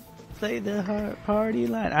play the party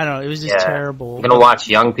line. I don't know. It was just terrible. I'm gonna watch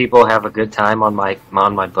young people have a good time on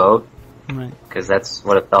my boat. Right. Because that's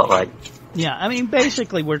what it felt like. Yeah, I mean,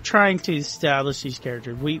 basically, we're trying to establish these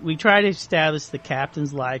characters. We try to establish the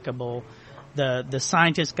captain's likable, the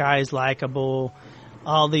scientist guy is likable,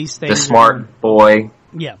 all these things. The smart boy.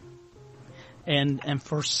 Yeah. And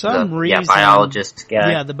for some reason... Yeah, biologist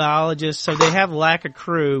guy. Yeah, the biologist. So they have lack of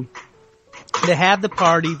crew. They have the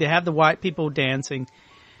party. They have the white people dancing.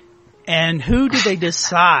 And who do they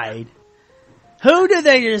decide? Who do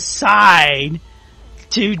they decide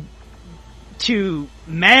to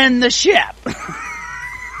man the ship?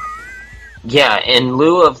 Yeah, in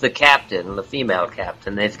lieu of the captain, the female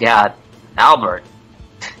captain, they've got Albert.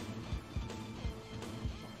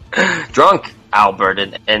 Drunk Albert,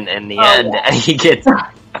 and in the end, he gets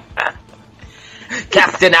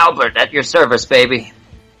Captain Albert at your service, baby.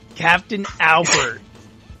 Captain Albert.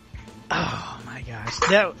 Oh my gosh,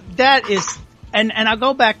 that is, and I'll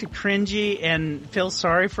go back to cringy and feel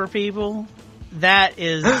sorry for people. That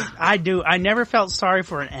is, I never felt sorry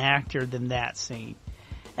for an actor than that scene,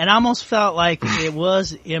 and I almost felt like it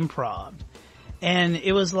was improv, and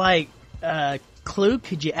it was like, Clue,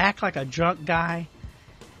 could you act like a drunk guy?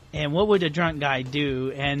 And what would a drunk guy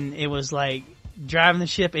do? And it was like driving the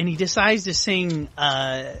ship, and he decides to sing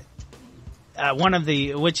one of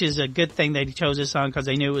the, which is a good thing that he chose this song because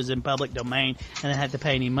they knew it was in public domain and they had to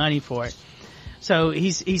pay any money for it. So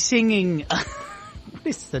he's singing. What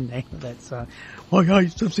is the name of that song? My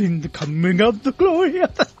eyes have seen the coming of the glory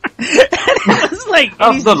of the. And it was like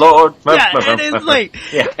of the Lord. Yeah, and it's like,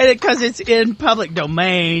 because it's in public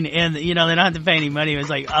domain, and they don't have to pay any money. It was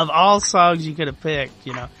like, of all songs you could have picked,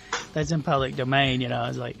 that's in public domain.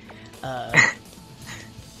 It's like,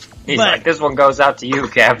 he's like, this one goes out to you,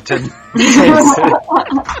 Captain.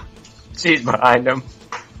 She's behind him.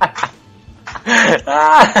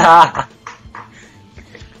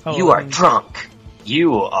 You are drunk.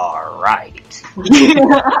 You are right.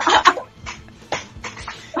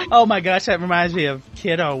 Oh my gosh, that reminds me of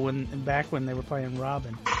Kiddo back when they were playing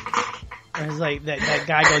Robin. It was like that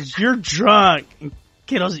guy goes, "You're drunk," and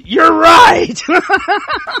Kiddo's, "You're right."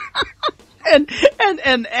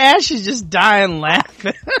 and Ash is just dying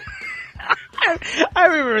laughing. I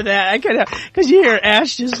remember that. I because you hear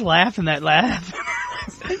Ash just laughing that laugh.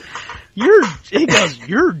 He goes,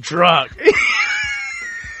 "You're drunk."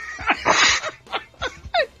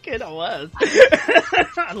 It was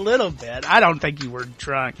a little bit. I don't think you were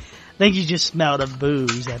drunk. I think you just smelled of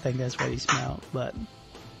booze. I think that's what he smelled. But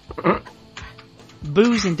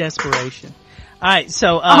booze and desperation. All right,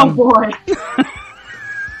 so oh boy,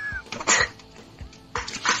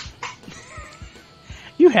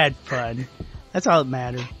 you had fun. That's all that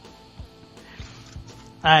mattered.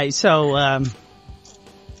 All right, so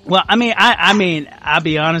well, I mean, I'll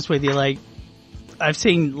be honest with you, like. I've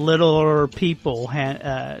seen littler people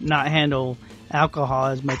not handle alcohol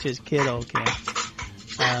as much as Kiddo can.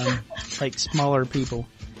 Like smaller people.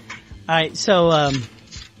 Alright, so,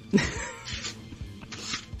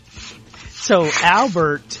 so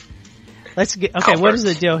Albert, let's get, okay, Albert. What is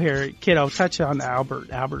the deal here? Kiddo, touch on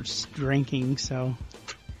Albert. Albert's drinking, so.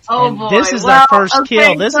 Oh boy. This is our first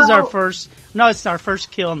kill. This is our first, no, it's our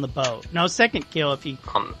first kill on the boat. No, second kill if you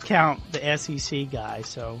count the SEC guy,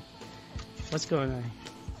 so. What's going on?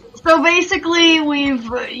 So basically, we've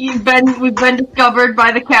been discovered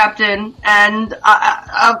by the captain, and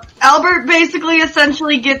Albert basically she's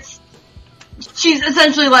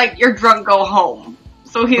essentially like, "You're drunk, go home."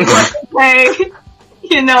 So he's like, "Okay,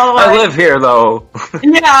 I live here though."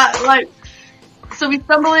 Yeah, like. So we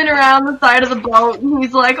stumbling around the side of the boat, and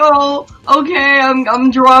he's like, "Oh, okay,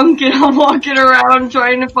 I'm drunk, and I'm walking around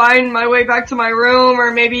trying to find my way back to my room,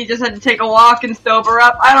 or maybe he just had to take a walk and sober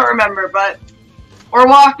up. I don't remember, but we're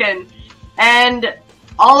walking, and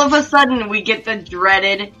all of a sudden we get the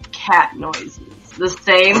dreaded cat noises, the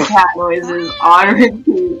same cat noises on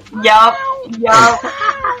repeat. Yup.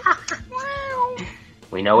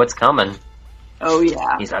 We know it's coming. Oh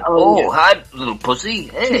yeah. He's like, yeah. Hi, little pussy.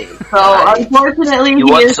 Hey. So hi. unfortunately, You he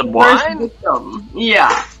want is some the first wine? victim.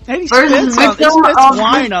 Yeah. And he First spits victim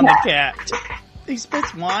wine on the cat. cat. He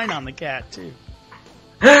spits wine on the cat too.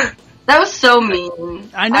 That was so mean.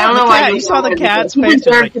 I know. I don't know cat, why you saw the cat's he face.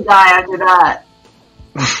 deserved to die after that.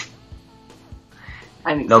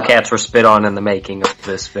 I think No so. cats were spit on in the making of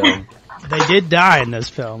this film. They did die in this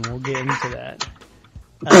film. We'll get into that.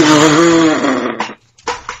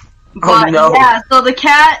 But, no. yeah, so the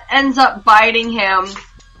cat ends up biting him,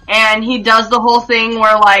 and he does the whole thing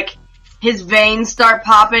where, like, his veins start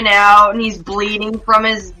popping out, and he's bleeding from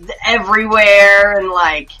his everywhere, and,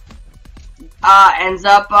 like, ends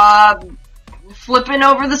up, flipping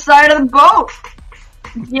over the side of the boat.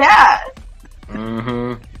 Yeah.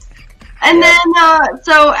 Mm-hmm. And then,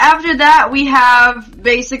 so after that, we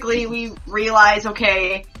realize,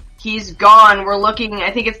 okay, he's gone. We're looking,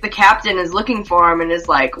 I think it's the captain is looking for him and is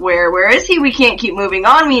like, where is he? We can't keep moving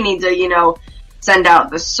on. We need to, send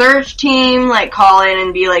out the search team, like call in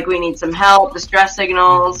and be like, we need some help, distress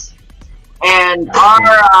signals. And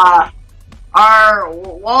our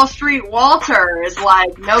Wall Street Walter is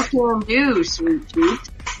like, no can do, sweet cheat.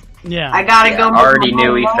 Yeah. I gotta go. Already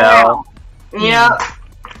knew he fell. Yep.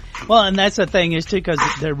 Well, and that's the thing is too, because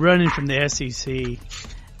they're running from the SEC,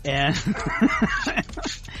 and the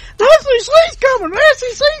SEC's coming. The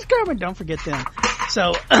SEC's coming. Don't forget them.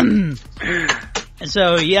 So,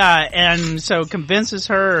 so convinces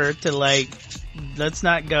her to like, let's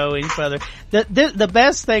not go any further. The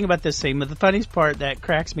best thing about this scene, but the funniest part that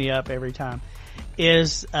cracks me up every time,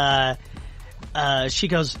 is she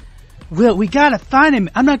goes, "Well, we gotta find him.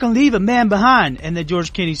 I'm not gonna leave a man behind." And then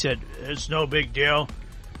George Kennedy said, "It's no big deal.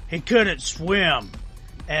 He couldn't swim."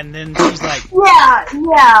 And then she's like,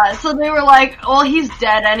 Yeah. So they were like, well, he's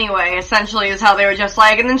dead anyway, essentially, is how they were just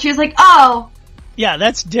like. And then she's like, oh. yeah,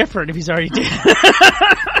 that's different if he's already dead.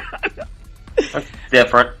 That's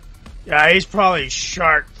different. Yeah, he's probably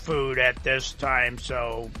shark food at this time,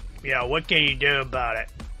 so, yeah, what can you do about it?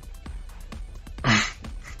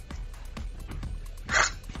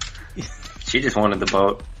 She just wanted the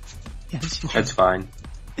boat. Yeah, That's fine.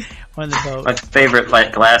 on the boat. My favorite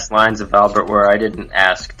glass lines of Albert were, I didn't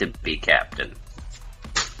ask to be captain.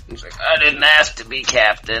 He's like, I didn't ask to be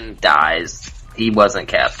captain. Dies. He wasn't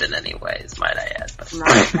captain anyways, might I add. But.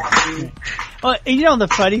 Well, and the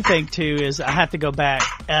funny thing too is, I have to go back.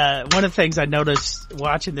 One of the things I noticed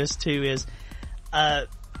watching this too is,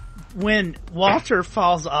 when Walter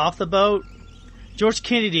falls off the boat, George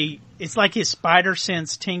Kennedy, it's like his spider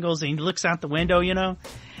sense tingles and he looks out the window,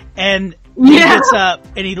 and he gets up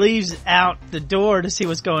and he leaves out the door to see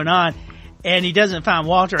what's going on, and he doesn't find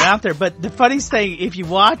Walter out there. But the funniest thing, if you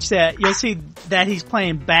watch that, you'll see that he's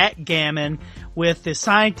playing backgammon with the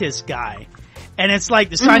scientist guy. And it's like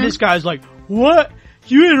the scientist guy's like, what?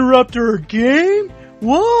 You interrupted her game?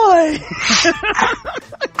 Why?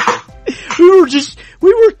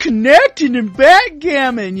 we were connecting in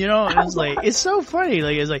backgammon, and it was like, it's so funny.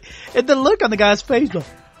 Like, it's like, and the look on the guy's face, like,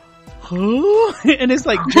 huh? And it's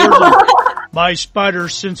like, George, like, my spider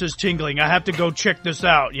sense is tingling. I have to go check this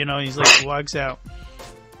out. He's like, walks out.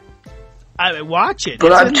 I watch it.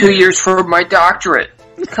 But I'm 2 years for my doctorate.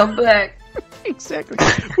 Come back. Exactly.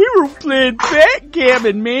 We were playing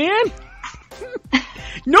backgammon, man.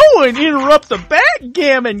 No one interrupts the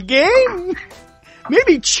backgammon game.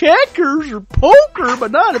 Maybe checkers or poker,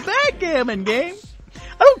 but not a backgammon game.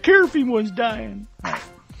 I don't care if anyone's dying. Right.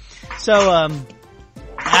 So,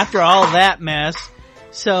 after all that mess,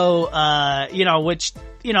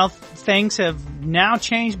 things have now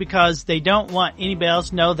changed because they don't want anybody else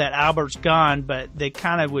to know that Albert's gone, but they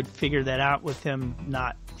kind of would figure that out with him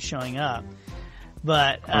not showing up.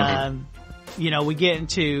 But, we get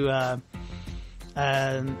into,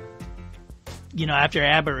 after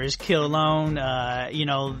Albert is killed alone,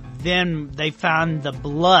 then they found the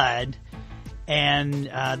blood, and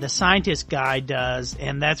the scientist guy does,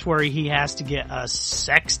 and that's where he has to get a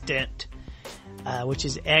sextant, which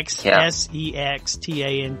is SEXTANT,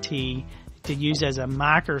 to use as a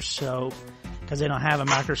microscope, because they don't have a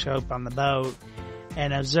microscope on the boat,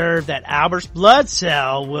 and observe that Albert's blood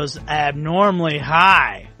cell was abnormally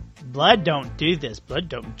high. Blood don't do this. Blood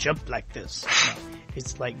don't jump like this.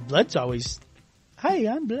 It's like blood's always, hey,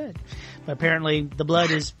 I'm blood. But apparently the blood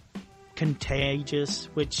is contagious,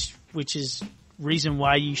 which is reason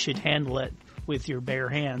why you should handle it with your bare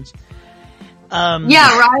hands.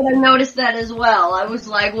 Yeah, right. I noticed that as well. I was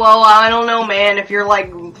like, well, I don't know, man, if you're like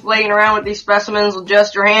playing around with these specimens with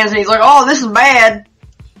just your hands, and he's like, oh, this is bad.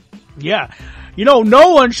 Yeah.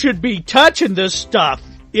 No one should be touching this stuff.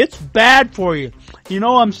 It's bad for you. You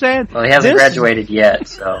know what I'm saying? Well, he hasn't graduated yet,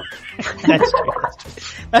 so. That's true.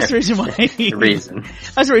 That's the reason why That's the reason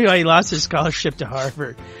why he lost his scholarship to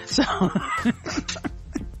Harvard. So,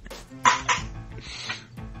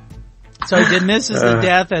 so he dismisses the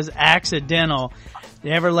death as accidental.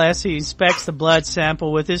 Nevertheless, he inspects the blood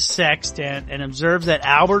sample with his sextant and observes that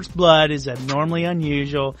Albert's blood is abnormally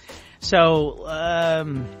unusual. So,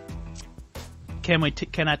 can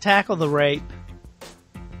I tackle the rape?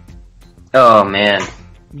 Oh man.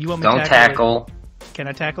 You want me Don't to tackle. Can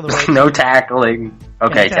I tackle the rape? No tackling.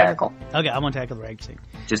 Okay, tackle. Okay, I'm gonna tackle the rape scene.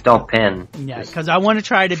 Just don't pin. Yeah, because I want to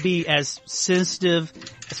try to be as sensitive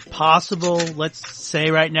as possible. Let's say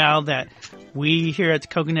right now that we here at the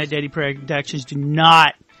Coconut Daddy Productions do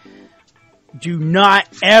not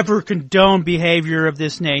ever condone behavior of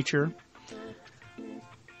this nature.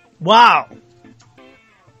 Wow.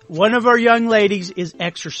 One of our young ladies is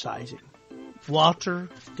exercising. Walter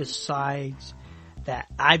decides that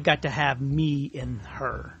I've got to have me in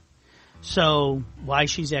her. So, while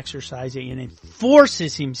she's exercising, and he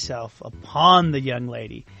forces himself upon the young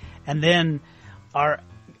lady. And then our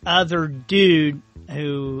other dude,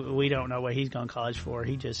 who we don't know what he's going to college for,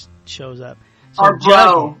 he just shows up. So our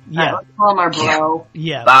bro. Yeah. Let's call him our bro.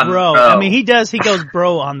 Yeah, bro. I mean, he goes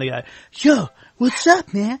bro on the guy. Yo, what's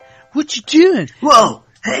up, man? What you doing? Whoa,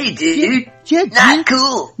 hey dude. Yeah, Not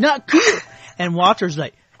cool. Not cool. And Walter's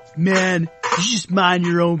like, man, you just mind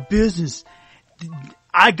your own business.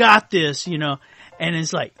 I got this, you know. And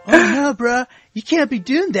it's like, oh no, bruh, you can't be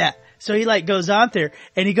doing that. So he like goes out there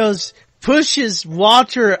and he goes, pushes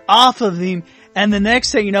Walter off of him. And the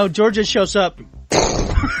next thing you know, Georgia shows up,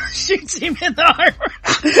 shoots him in the arm.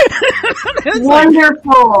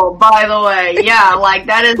 Wonderful, by the way. Yeah, like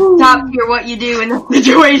that is top tier. What you do in this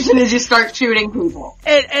situation is you start shooting people.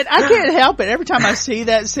 And I can't help it every time I see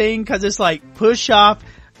that scene because it's like push off.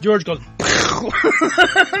 George goes,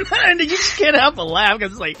 and you just can't help but laugh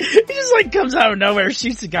because it's like he just like comes out of nowhere, and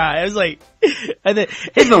shoots the guy. I was like, and then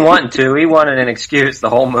he's been wanting to. He wanted an excuse the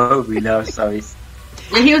whole movie, you know. So he's.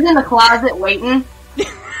 Yeah, he was in the closet waiting.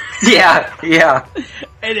 Yeah.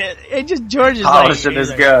 And it just George is polishing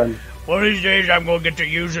his gun. One of these days, I'm going to get to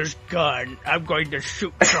use this gun. I'm going to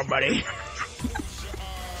shoot somebody.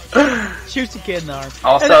 Shoots the kid in the arm.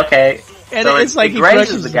 Also, okay. And so it's like he he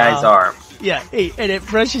grazes the guy's arm. Yeah, and it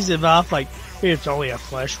brushes him off like, it's only a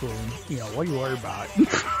flesh wound. You know, what are you worried about?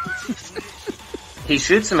 He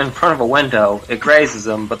shoots him in front of a window. It grazes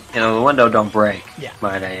him, but, you know, the window don't break. Yeah.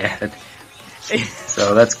 Might I add.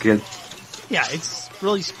 So that's good. Yeah, it's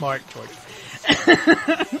really smart, George.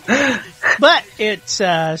 But it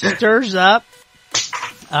stirs up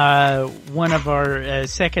one of our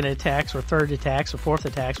second attacks or third attacks or fourth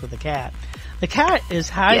attacks with the cat. The cat is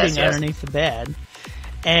hiding underneath the bed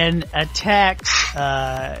and attacks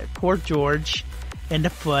poor George in the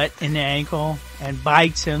foot, in the ankle, and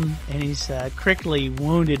bites him, and he's critically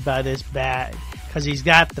wounded by this bat because he's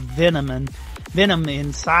got the venom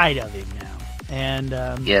inside of him now.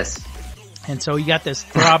 And yes. And so you got this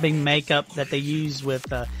throbbing makeup that they use with,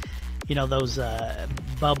 you know, those air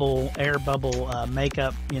bubble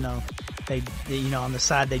makeup. You know, they you know, on the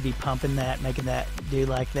side they'd be pumping that, making that do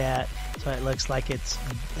like that. So it looks like it's,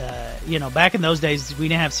 you know, back in those days we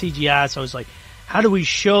didn't have CGI, so it's like, how do we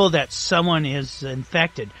show that someone is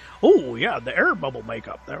infected? Oh yeah, the air bubble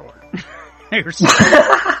makeup. There he's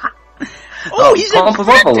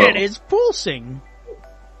infected. It's pulsing.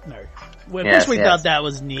 No. Which we thought that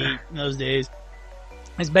was neat in those days.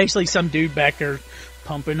 It's basically some dude back there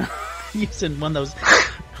pumping, using one of those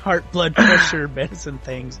heart blood pressure medicine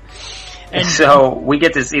things. And so we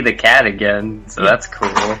get to see the cat again, so that's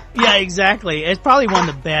cool. Yeah, exactly. It's probably one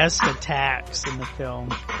of the best attacks in the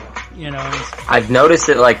film. You know, I've noticed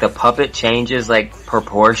that like the puppet changes like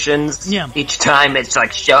proportions. Yeah. Each time it's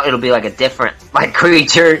like it'll be like a different like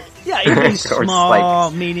creature. Yeah, it'll be small,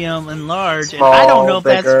 like, medium, and large. Small, and I don't know if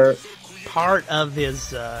bigger. That's part of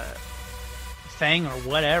his thing or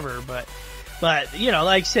whatever, but you know,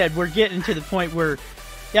 like I said, we're getting to the point where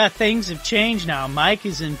things have changed now. Mike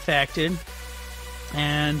is infected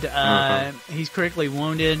and he's critically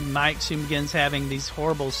wounded. Mike soon begins having these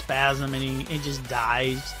horrible spasms and he just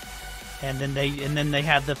dies. And then they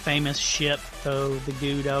have the famous ship throw the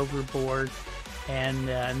dude overboard. And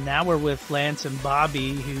now we're with Lance and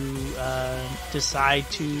Bobby, who decide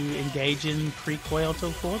to engage in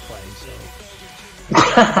precoital foreplay. So,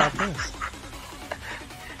 let's talk about this.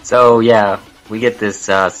 So yeah, we get this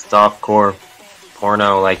softcore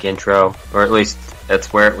porno-like intro, or at least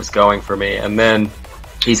that's where it was going for me. And then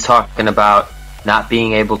he's talking about not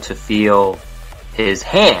being able to feel his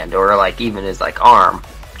hand or like even his like arm.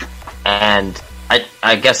 And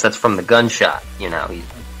I guess that's from the gunshot, you know.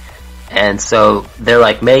 And so they're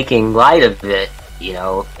like making light of it, you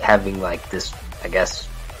know, having like this, I guess,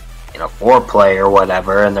 you know, foreplay or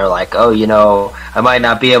whatever. And they're like, oh, you know, I might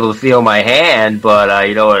not be able to feel my hand, but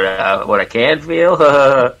you know what I can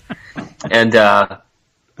feel. And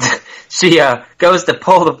she goes to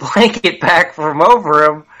pull the blanket back from over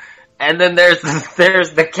him. And then there's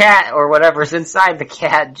the cat or whatever's inside the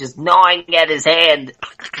cat just gnawing at his hand,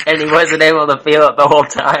 and he wasn't able to feel it the whole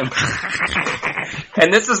time.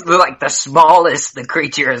 And this is like the smallest the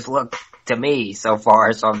creature has looked to me so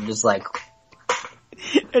far, so I'm just like,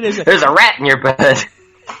 there's a rat in your bed.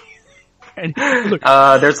 And look,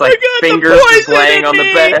 there's like fingers just laying on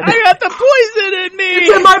the bed. I got the poison in me.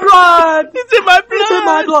 It's in my blood. It's in my blood. It's in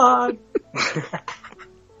my blood.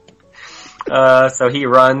 So he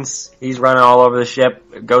runs. He's running all over the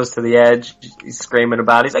ship. Goes to the edge. He's screaming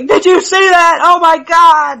about it. He's like, "Did you see that? Oh my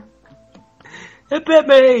god! It bit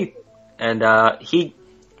me!" And he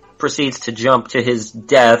proceeds to jump to his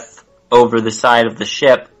death over the side of the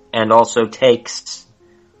ship, and also takes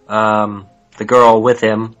the girl with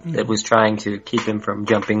him that was trying to keep him from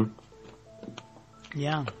jumping.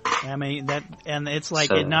 Yeah, I mean that, and it's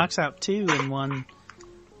like it knocks out two in one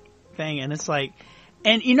thing, and it's like.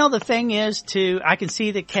 And you know the thing is too, I can see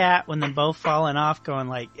the cat when they're both falling off going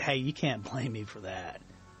like, hey, you can't blame me for that.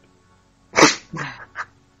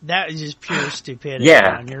 That is just pure stupidity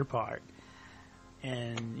on your part.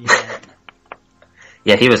 And yeah.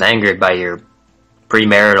 Yeah, he was angered by your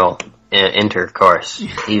premarital intercourse.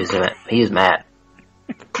 He was mad.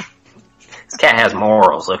 This cat has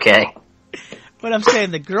morals, okay? But I'm saying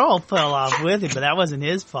the girl fell off with him, but that wasn't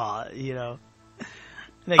his fault, you know.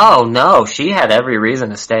 Oh no, she had every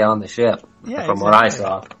reason to stay on the ship, from what I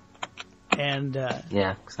saw. And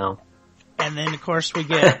yeah, so. And then of course we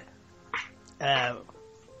get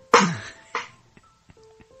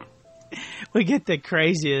we get the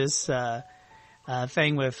craziest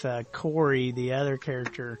thing with Corey, the other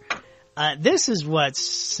character. This is what's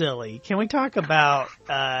silly. Can we talk about?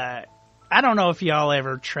 I don't know if y'all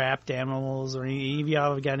ever trapped animals or any of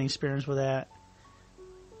y'all have got any experience with that.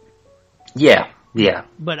 Yeah,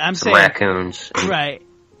 but I'm saying raccoons, right?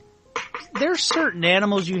 There's certain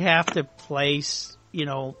animals you have to place, you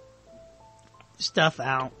know, stuff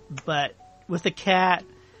out. But with a cat,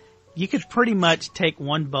 you could pretty much take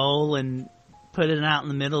one bowl and put it out in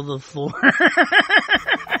the middle of the floor,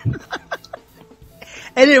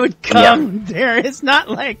 and it would come there. It's not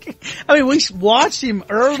like, I mean, we watched him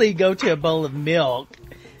early go to a bowl of milk,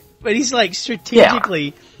 but he's like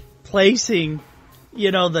strategically placing,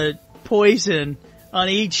 you know, the poison on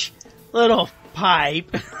each little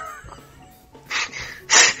pipe.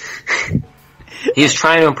 He's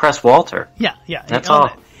trying to impress Walter. Yeah. That's all.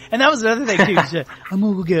 And that was another thing too. He said, I'm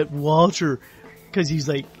gonna go get Walter, cause he's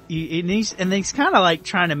like, he's kind of like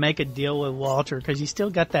trying to make a deal with Walter, cause he's still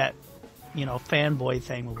got that, you know, fanboy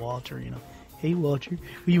thing with Walter, you know. Hey Walter,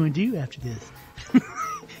 what do you want to do after this?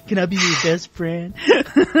 Can I be your best friend?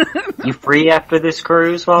 You free after this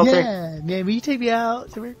cruise, Walter? Yeah, man, will you take me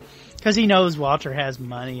out somewhere? Because he knows Walter has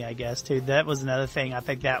money, I guess, too. That was another thing. I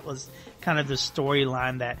think that was kind of the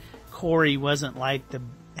storyline, that Corey wasn't like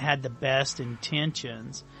had the best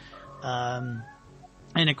intentions. And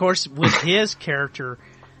of course, with his character,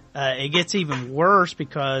 it gets even worse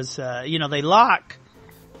because, you know, they lock,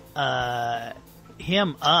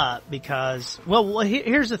 him up because, well,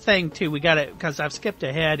 here's the thing too. We gotta, cause I've skipped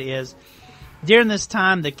ahead, is during this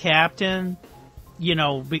time, the captain, you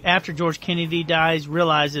know, after George Kennedy dies,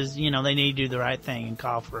 realizes, you know, they need to do the right thing and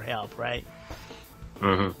call for help, right?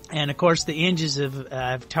 Mm-hmm. And of course, the engines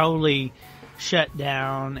have totally shut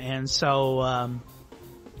down, and so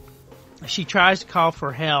she tries to call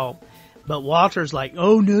for help, but Walter's like,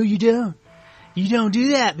 "Oh no, you don't. You don't do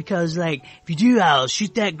that, because like if you do, I'll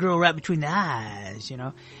shoot that girl right between the eyes," you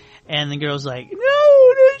know. And the girl's like,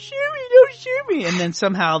 "No, don't shoot me!" And then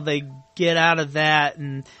somehow they get out of that,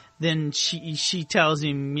 and then she tells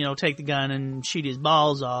him, you know, take the gun and shoot his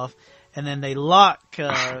balls off. And then they lock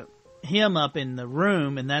him up in the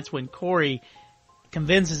room, and that's when Corey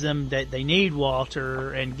convinces him that they need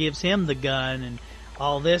Walter and gives him the gun and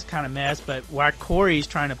all this kind of mess. But while Corey's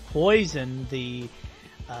trying to poison the,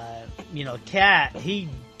 you know, cat, he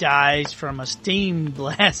dies from a steam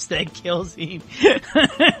blast that kills him.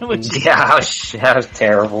 Which that was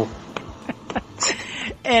terrible.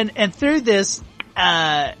 And through this,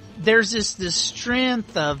 there's this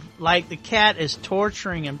strength of, like, the cat is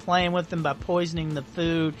torturing and playing with them by poisoning the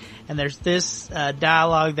food, and there's this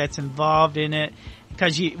dialogue that's involved in it,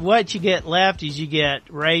 because what you get left is you get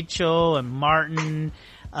Rachel and Martin,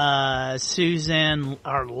 Susan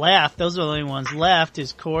are left. Those are the only ones left.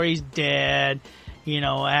 Is Corey's dead?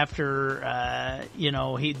 After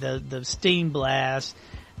the steam blast,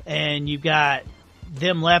 and you've got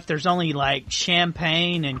them left. There's only like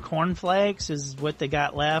champagne and cornflakes is what they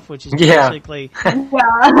got left, which is basically,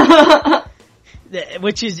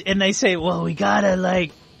 which is, and they say, well, we gotta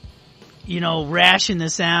ration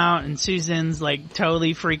this out, and Susan's like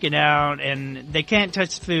totally freaking out, and they can't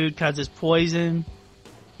touch the food because it's poison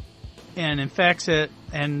and infects it,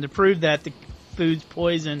 and to prove that the food's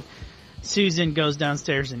poison, Susan goes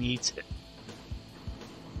downstairs and eats it.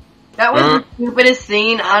 That was the stupidest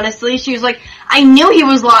scene, honestly. She was like, I knew he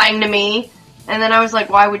was lying to me. And then I was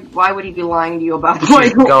like, why would he be lying to you about poison?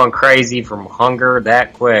 She's going crazy from hunger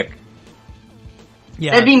that quick.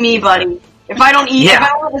 Yeah. That'd be me, buddy. If I don't eat, if I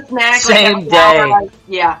don't have a snack, same day.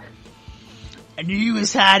 I knew he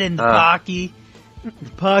was hiding the Pocky. The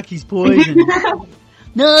Pocky's poison.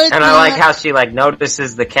 No, it's and not. I like how she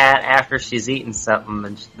notices the cat after she's eaten something,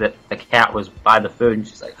 and the cat was by the food, and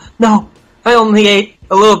she's like, "No, I only ate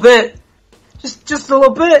a little bit, just a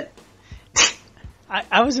little bit."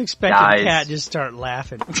 I was expecting the cat to just start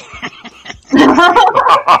laughing. That'd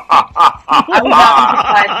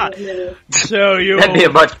be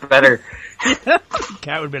a much better.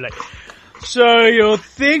 Cat would be like, so you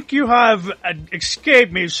think you have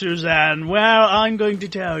escaped me, Suzanne? Well, I'm going to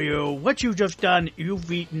tell you what you've just done.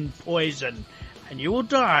 You've eaten poison, and you will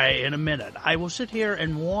die in a minute. I will sit here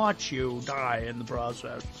and watch you die in the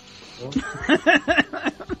process.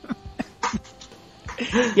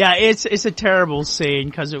 Yeah, it's a terrible scene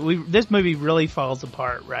because this movie really falls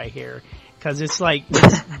apart right here because it's like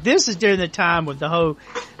this is during the time with the whole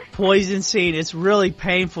poison scene. It's really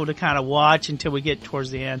painful to kind of watch until we get towards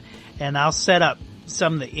the end. And I'll set up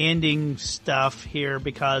some of the ending stuff here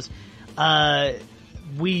because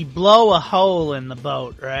we blow a hole in the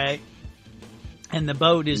boat, right? And the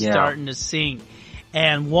boat is starting to sink.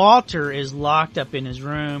 And Walter is locked up in his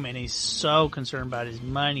room, and he's so concerned about his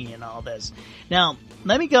money and all this. Now,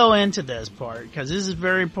 let me go into this part, because this is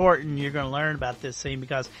very important. You're going to learn about this scene,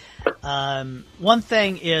 because one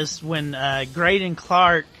thing is when Greydon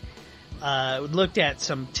Clark looked at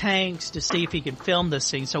some tanks to see if he could film this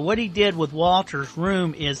scene. So what he did with Walter's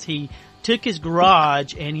room is he took his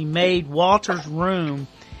garage and he made Walter's room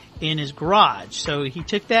in his garage. So he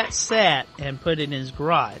took that set and put it in his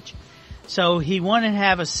garage. So he wanted to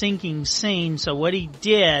have a sinking scene. So what he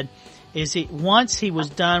did is once he was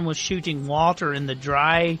done with shooting Walter in the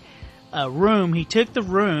dry room, he took the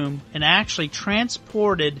room and actually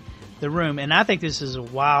transported the room. And I think this is a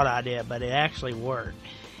wild idea, but it actually worked.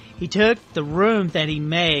 He took the room that he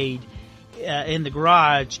made in the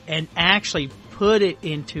garage and actually put it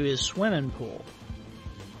into his swimming pool.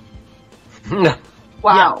 Wow.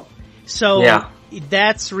 Yeah. So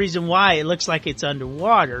that's the reason why it looks like it's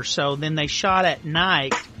underwater. So then they shot at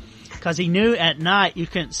night because he knew at night you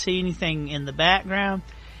couldn't see anything in the background.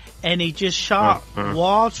 And he just shot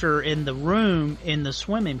Walter in the room in the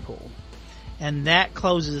swimming pool. And that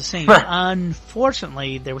closes the scene.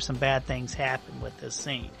 Unfortunately, there were some bad things happen with this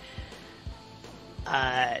scene.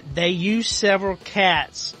 They used several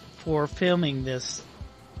cats for filming this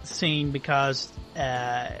scene because,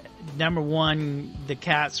 number one, the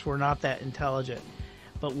cats were not that intelligent.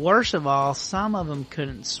 But worst of all, some of them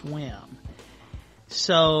couldn't swim.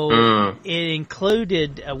 So it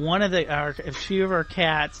included a few of our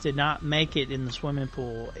cats did not make it in the swimming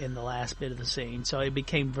pool in the last bit of the scene. So it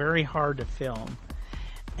became very hard to film.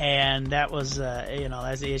 And that was,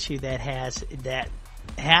 that's the issue that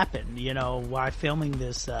happened, while filming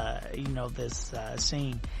this, this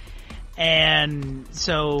scene. And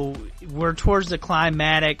so we're towards the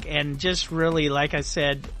climatic, and just really, like I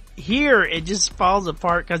said, here it just falls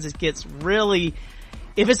apart because it gets really,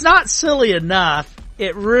 if it's not silly enough,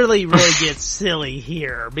 it really, really gets silly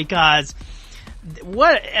here because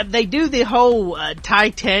what they do the whole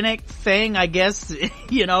Titanic thing, I guess,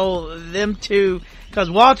 them two, because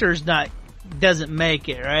Walter's doesn't make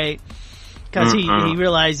it, right? Because he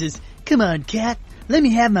realizes, come on, cat, let me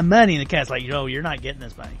have my money. And the cat's like, no, you're not getting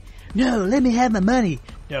this money. No, let me have my money.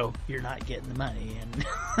 No, you're not getting the money.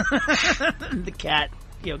 And the cat,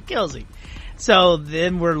 kills him. So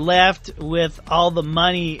then we're left with all the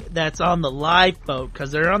money that's on the lifeboat,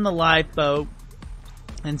 because they're on the lifeboat.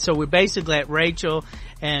 And so we basically at Rachel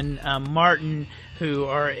and Martin, who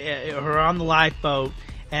are on the lifeboat,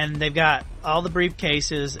 and they've got all the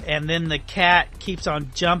briefcases, and then the cat keeps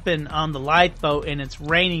on jumping on the lifeboat, and it's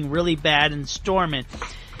raining really bad and storming.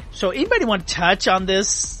 So anybody want to touch on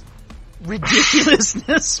this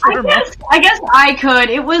ridiculousness. I guess I could.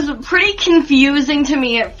 It was pretty confusing to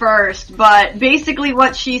me at first, but basically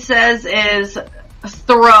what she says is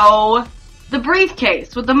throw the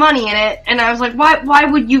briefcase with the money in it, and I was like, why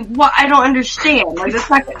would you, I don't understand. Like, that's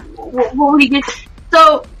not, what would he get?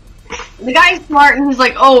 So, the guy's smart, and he's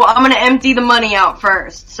like, oh, I'm gonna empty the money out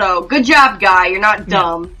first. So, good job, guy, you're not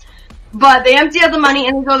dumb. Yeah. But they empty out the money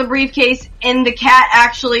and they throw the briefcase, and the cat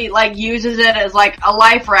actually, like, uses it as, like, a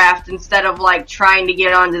life raft instead of, like, trying to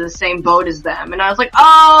get onto the same boat as them. And I was like,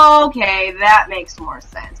 oh, okay, that makes more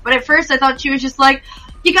sense. But at first I thought she was just like,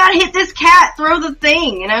 you gotta hit this cat, throw the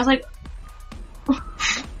thing. And I was like,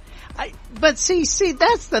 but see,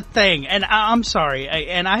 that's the thing, and I'm sorry,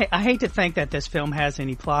 I hate to think that this film has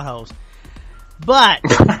any plot holes, but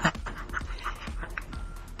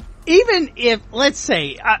even if, let's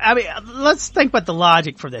say, I mean, let's think about the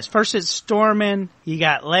logic for this. First it's storming, you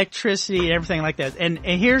got electricity and everything like that, and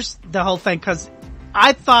here's the whole thing, because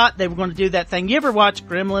I thought they were going to do that thing. You ever watch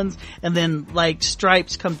Gremlins, and then, like,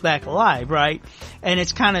 Stripes comes back alive, right? And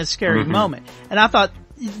it's kind of a scary moment, and I thought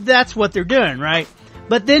that's what they're doing, right?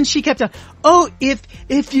 But then she kept on, oh,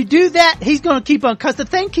 if you do that, he's gonna keep on, cause the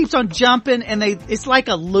thing keeps on jumping and it's like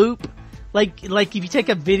a loop. Like if you take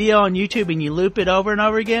a video on YouTube and you loop it over and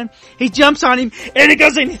over again, he jumps on him and he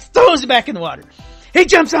goes and he throws it back in the water. He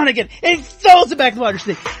jumps on again and he throws it back in the water.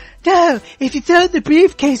 So, no, if you throw the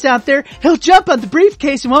briefcase out there, he'll jump on the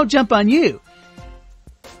briefcase and won't jump on you.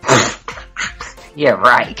 Yeah,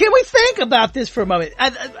 right. Can we think about this for a moment?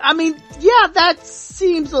 I mean, yeah, that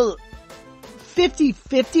seems a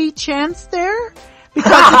 50-50 chance there, because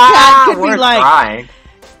the cat could be like, trying.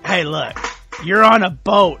 Hey, look, you're on a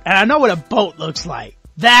boat, and I know what a boat looks like.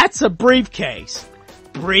 That's a briefcase.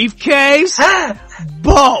 Briefcase?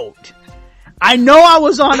 Boat. I know I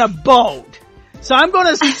was on a boat, so I'm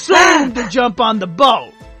gonna assume to jump on the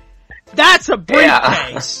boat. That's a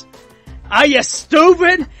briefcase. Yeah. Are you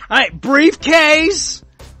stupid? Alright, briefcase,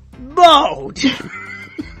 boat.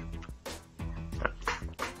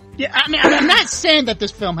 Yeah, I mean, I'm not saying that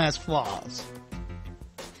this film has flaws,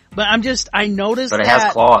 but I noticed that. But it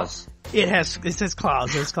has claws. It says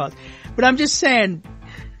claws, there's claws. But I'm just saying,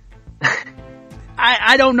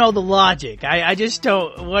 I don't know the logic. I just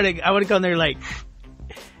don't want to, I want to go in there like,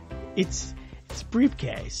 it's a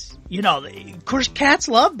briefcase. You know, of course cats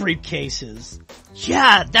love briefcases.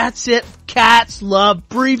 Yeah, that's it. Cats love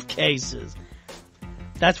briefcases.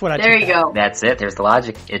 That's what I There you go. That's it. There's the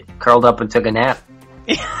logic. It curled up and took a nap.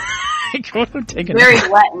 Very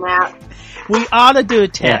wet nap. We ought to do a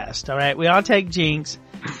test, alright? We ought to take Jinx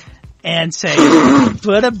and say,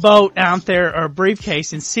 put a boat out there or a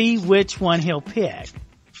briefcase and see which one he'll pick.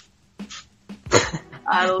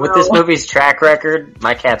 I don't With know. this movie's track record,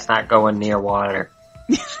 my cat's not going near water.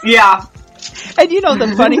 Yeah. And you know,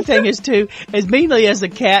 the funny thing is too, as immediately as the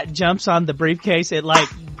cat jumps on the briefcase, it like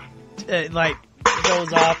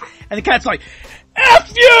goes off, and the cat's like,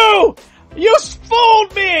 F you! You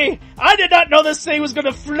fooled me! I did not know this thing was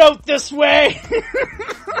gonna float this way!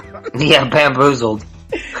 Yeah, bamboozled.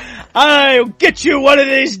 I'll get you one of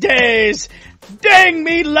these days! Dang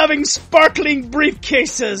me loving sparkling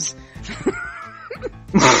briefcases!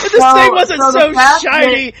 If this thing wasn't so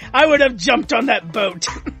shiny, I would have jumped on that boat.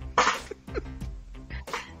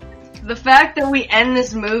 The fact that we end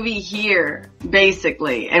this movie here,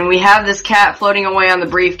 basically, and we have this cat floating away on the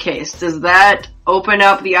briefcase, does that open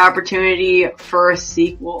up the opportunity for a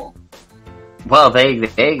sequel? Well, they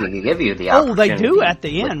give you the opportunity. Oh, they do at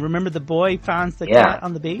the end. Remember the boy finds the cat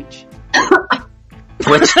on the beach?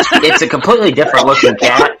 Which, it's a completely different looking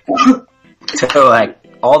cat to, like,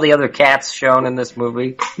 all the other cats shown in this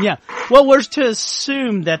movie. Yeah. Well, we're to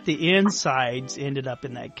assume that the insides ended up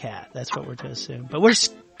in that cat. That's what we're to assume. But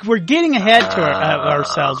we're getting ahead to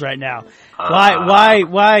ourselves right now.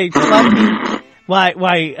 Why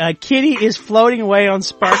Kitty is floating away on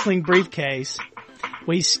sparkling briefcase.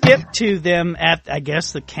 We skip to them at, I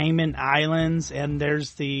guess, the Cayman Islands, and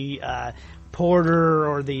there's the porter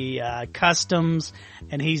or the customs,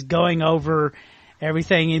 and he's going over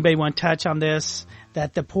everything. Anybody want to touch on this?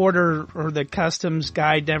 That the porter or the customs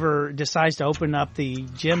guy never decides to open up the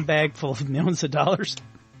gym bag full of millions of dollars?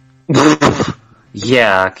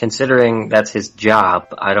 Yeah, considering that's his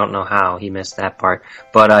job, I don't know how he missed that part.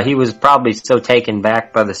 But he was probably so taken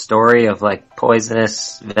back by the story of, like,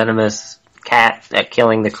 poisonous, venomous cat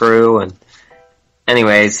killing the crew. And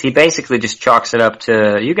anyways, he basically just chalks it up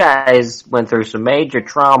to, you guys went through some major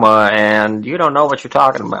trauma and you don't know what you're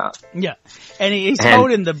talking about. Yeah. And he's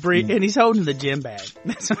holding the gym bag.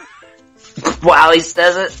 While he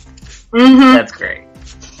says it? Mm-hmm. That's great.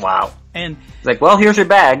 Wow. And he's like, well, here's your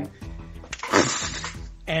bag.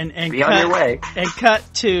 And Be on your way. And cut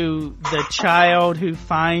to the child who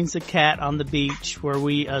finds the cat on the beach, where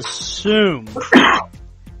we assume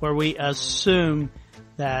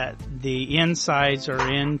that the insides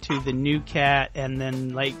are into the new cat, and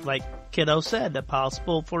then like Kiddo said, the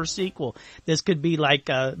possible for a sequel. This could be like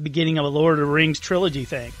a beginning of a Lord of the Rings trilogy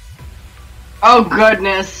thing. Oh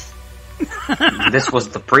goodness. This was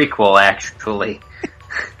the prequel, actually.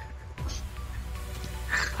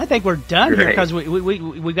 I think we're done here Great. because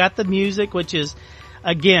we got the music, which is,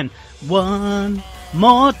 again, one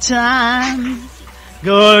more time,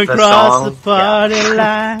 going The across song, the party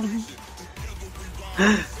line.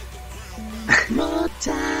 More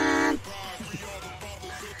time,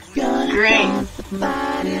 going Great. across the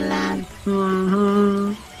party line.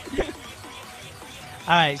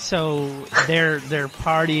 All right, so they're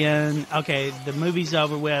partying. Okay, the movie's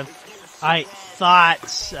over with. I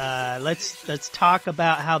thoughts. Let's talk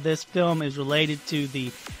about how this film is related to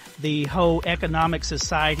the whole economic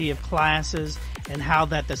society of classes, and how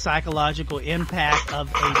that the psychological impact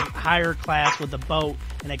of a higher class with a boat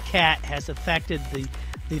and a cat has affected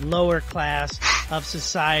the lower class of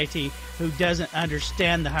society who doesn't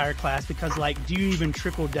understand the higher class, because like, do you even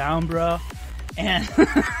trickle down, bro? And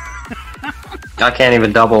I can't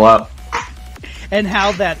even double up. And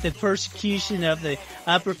how that the persecution of the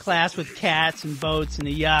upper class with cats and boats and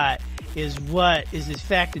the yacht is what is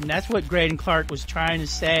affected. And that's what Greydon Clark was trying to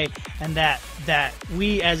say, and that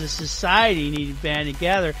we as a society need to band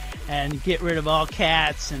together and get rid of all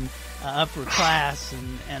cats and upper class,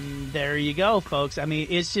 and there you go, folks. I mean,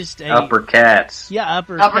 it's just Upper cats. Yeah,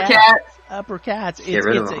 upper cats. Get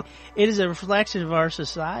rid of them. It is a reflection of our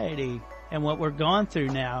society and what we're going through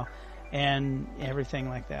now, and everything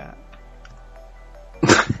like that.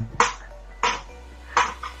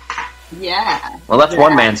 Yeah. Well, that's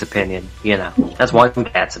one man's opinion, you know. That's one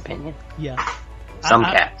cat's opinion. Yeah. Some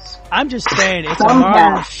cats. I'm just saying, it's a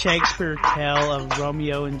modern Shakespeare tale of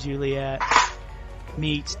Romeo and Juliet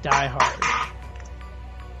meets Die Hard.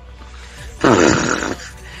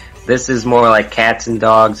 This is more like Cats and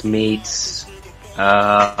Dogs meets,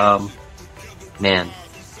 man,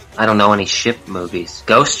 I don't know any ship movies.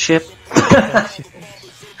 Ghost Ship?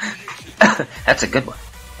 That's a good one.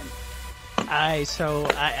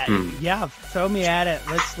 Yeah, throw me at it.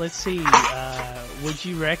 Let's see. Would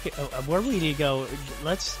you where would you go?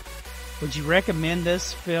 Would you recommend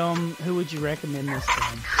this film? Who would you recommend this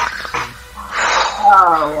film?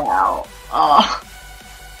 Oh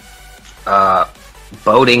wow.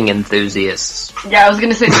 Boating enthusiasts. Yeah, I was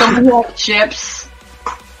gonna say something like chips.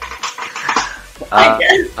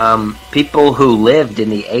 People who lived in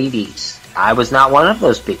the 80s. I was not one of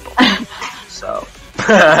those people. So,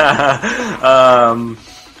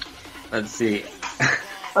 let's see.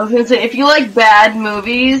 I was gonna say, if you like bad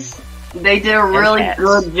movies, they did a really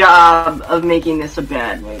good job of making this a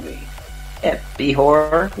bad movie. Yeah,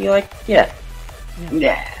 B-horror. You like? Yeah.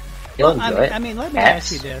 You'll enjoy it. I mean, let me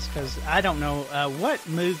ask you this, because I don't know what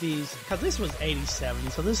movies, because this was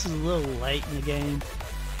 87, so this is a little late in the game.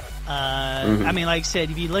 I mean, like I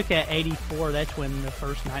said, if you look at 84, that's when the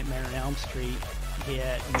first Nightmare on Elm Street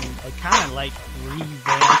hit, and it kind of like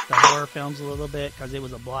revamped the horror films a little bit, because it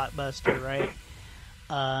was a blockbuster, right?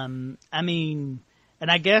 I mean,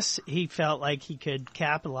 and I guess he felt like he could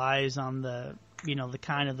capitalize on the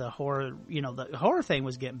kind of the horror, the horror thing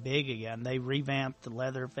was getting big again. They revamped the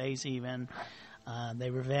Leatherface even. They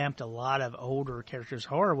revamped a lot of older characters.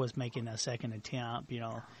 Horror was making a second attempt,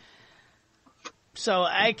 So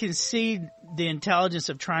I can see the intelligence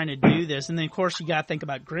of trying to do this. And then, of course, you got to think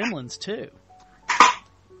about Gremlins, too.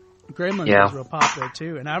 Gremlins was real popular,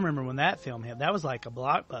 too. And I remember when that film hit, that was like a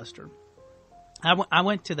blockbuster. I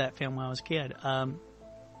went to that film when I was a kid.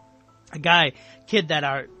 Kid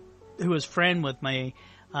who was friend with me,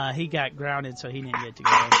 he got grounded, so he didn't get to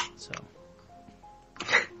go. So,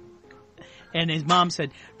 and his mom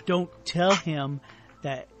said, "Don't tell him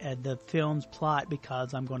that the film's plot,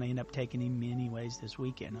 because I'm going to end up taking him anyways this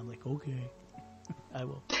weekend." I'm like, "Okay, I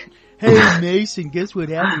will." Hey Mason, guess what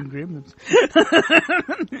happened in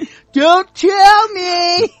Gremlins? Don't tell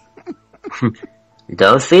me.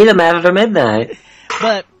 Don't feed him after midnight.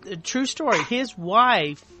 But true story, his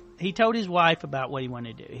wife. He told his wife about what he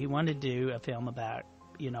wanted to do. He wanted to do a film about,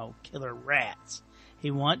 killer rats.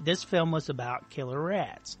 This film was about killer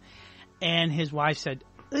rats. And his wife said,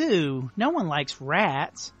 "Ooh, no one likes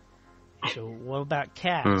rats." So what about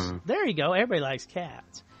cats? There you go. Everybody likes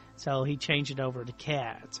cats. So he changed it over to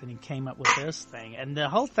cats, and he came up with this thing. And the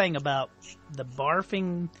whole thing about the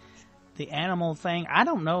barfing, the animal thing, I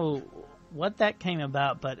don't know what that came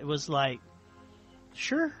about, but it was like,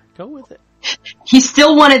 sure, go with it. He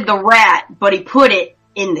still wanted the rat, but he put it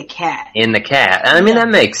in the cat. In the cat. I mean, that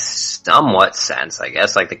makes somewhat sense, I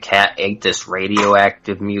guess. Like, the cat ate this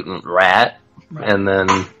radioactive mutant rat, and then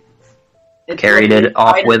carried it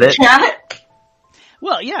off with it.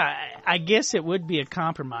 Well, yeah, I guess it would be a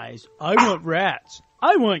compromise. I want rats.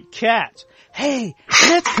 I want cats. Hey,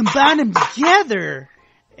 let's combine them together.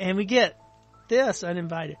 And we get this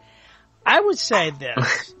uninvited. I would say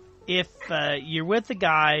this. If you're with the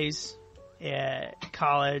guys at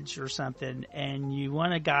college or something, and you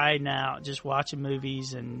want a guy now just watching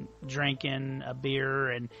movies and drinking a beer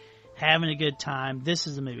and having a good time, this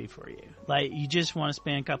is the movie for you. Like, you just want to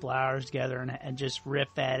spend a couple hours together and just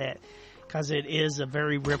riff at it, because it is a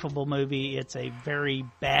very riffable movie. It's a very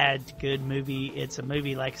bad, good movie. It's a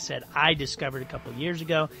movie, like I said, I discovered a couple of years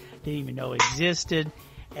ago, didn't even know existed,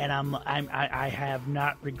 and I have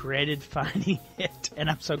not regretted finding it, and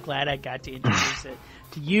I'm so glad I got to introduce it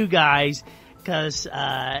to you guys, because,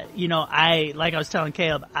 you know, like I was telling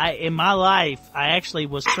Caleb, in my life, I actually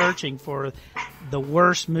was searching for the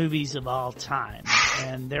worst movies of all time.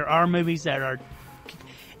 And there are movies that are,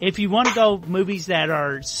 if you want to go movies that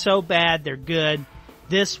are so bad they're good,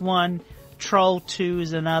 this one, Troll 2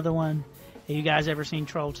 is another one. Have you guys ever seen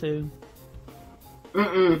Troll 2?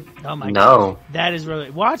 Mm-mm. Oh my No. God. That is really,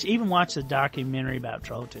 watch the documentary about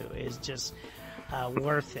Troll 2. It's just,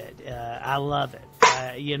 worth it. I love it.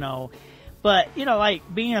 You know, but, you know, like,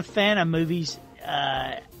 being a fan of movies,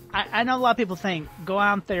 I know a lot of people think, go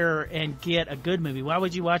out there and get a good movie. Why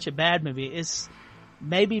would you watch a bad movie? It's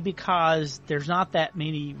maybe because there's not that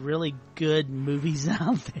many really good movies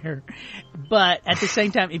out there. But at the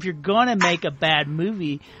same time, if you're going to make a bad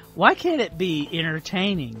movie, why can't it be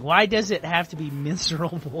entertaining? Why does it have to be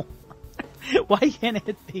miserable? Why can't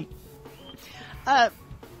it be?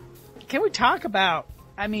 Can we talk about,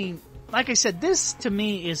 I mean, like I said, this to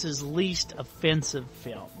me is his least offensive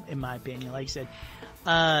film, in my opinion. Like I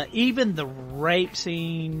said, even the rape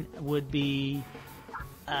scene would be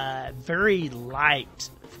very light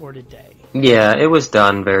for today. Yeah, it was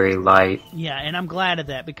done very light. Yeah, and I'm glad of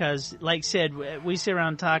that, because, like I said, we sit around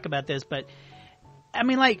and talk about this, but, I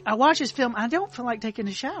mean, like, I watch this film, I don't feel like taking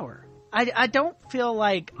a shower. I don't feel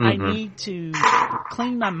like I need to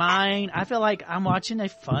clean my mind. I feel like I'm watching a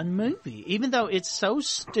fun movie. Even though it's so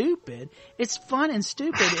stupid, it's fun and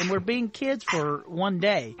stupid, and we're being kids for one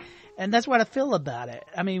day. And that's what I feel about it.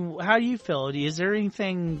 I mean, how do you feel? Is there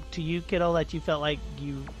anything to you, kiddo, that you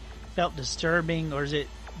felt disturbing? Or is it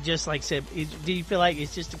just like I said, do you feel like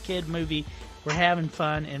it's just a kid movie, we're having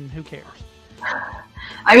fun, and who cares?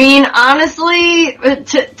 I mean, honestly,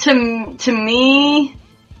 to me,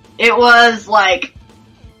 it was like,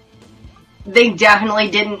 they definitely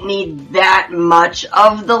didn't need that much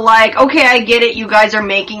of the, like, okay, I get it, you guys are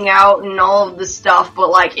making out and all of this stuff, but,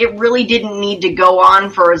 like, it really didn't need to go on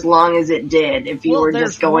for as long as it did if you were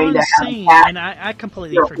just going to have scene, that. And I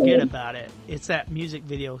completely forget about it. It's that music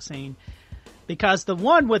video scene. Because the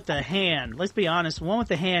one with the hand, let's be honest, the one with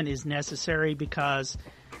the hand is necessary because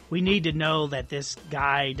we need to know that this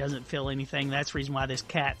guy doesn't feel anything. That's the reason why this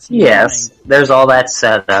cat's Yes, there's all that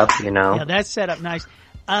set up, you know. Yeah, that's set up nice.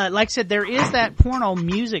 Like I said, there is that porno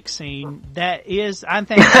music scene that is, I'm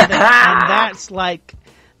thinking, and that's like,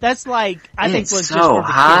 I think was so just for the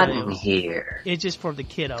hot kiddos. in here. It's just for the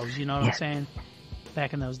kiddos, you know what I'm saying?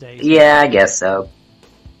 Back in those days. Yeah, I guess so.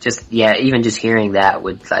 Even just hearing that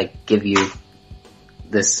would, like, give you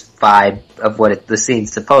this vibe of what the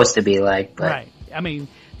scene's supposed to be like. But. Right. I mean,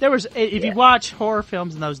 there was, if you watch horror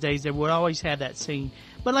films in those days, they would always have that scene.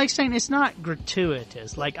 But like saying, it's not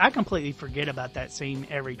gratuitous. Like, I completely forget about that scene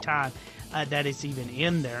every time that it's even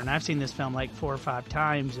in there. And I've seen this film like 4 or 5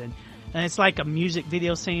 times, and it's like a music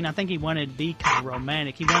video scene. I think he wanted to be kind of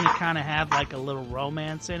romantic. He wanted to kind of have like a little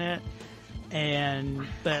romance in it.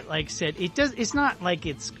 But like I said, it's not like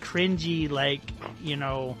it's cringy, like, you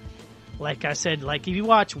know, like I said, like if you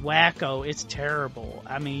watch Wacko, it's terrible.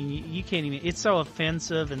 I mean, you can't even, it's so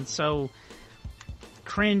offensive and so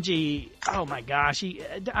cringy. Oh my gosh.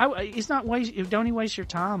 It's not don't even waste your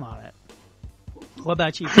time on it. What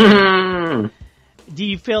about you? Do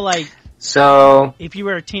you feel like, so if you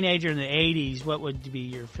were a teenager in the 80s, what would be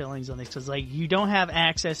your feelings on this? Because like, you don't have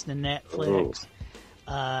access to Netflix.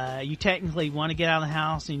 You technically want to get out of the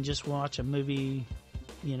house and just watch a movie,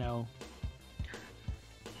 you know.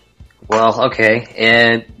 Well, okay.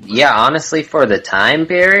 And yeah, honestly, for the time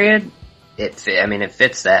period, it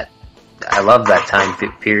fits that. I love that time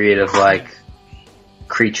period of like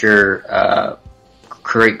creature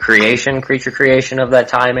creation of that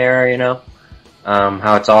time era, you know.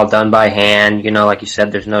 How it's all done by hand, you know, like you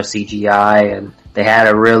said, there's no CGI, and they had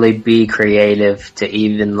to really be creative to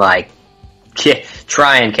even like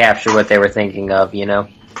try and capture what they were thinking of, you know?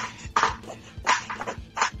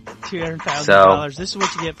 $200,000. This is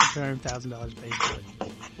what you get for $200,000, basically.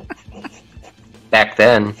 Back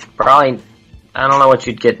then, probably, I don't know what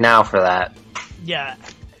you'd get now for that. Yeah.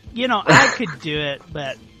 You know, I could do it,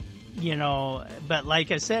 but, you know, but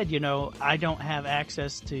like I said, you know, I don't have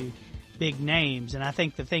access to big names. And I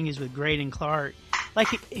think the thing is with Greydon Clark, like,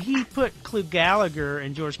 he put Clu Gallagher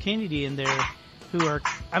and George Kennedy in there, who are,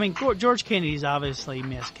 I mean, George Kennedy's obviously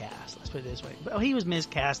miscast, let's put it this way. But he was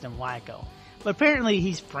miscast in Wacko. But apparently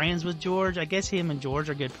he's friends with George. I guess him and George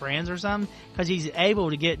are good friends or something, because he's able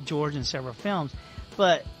to get George in several films.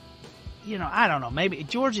 But, you know, I don't know. Maybe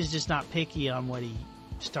George is just not picky on what he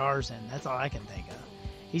stars in. That's all I can think of.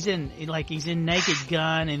 He's in Naked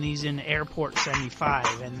Gun, and he's in Airport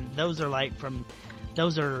 75, and those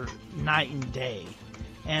are night and day.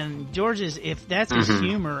 And George is, if that's his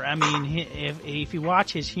humor, I mean, if you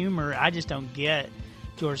watch his humor, I just don't get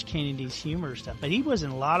George Kennedy's humor stuff. But he was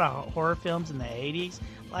in a lot of horror films in the 80s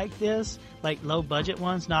like this, like low budget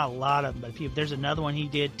ones, not a lot of them, but there's another one he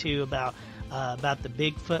did too about the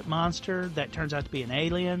Bigfoot monster that turns out to be an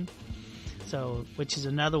alien. So, which is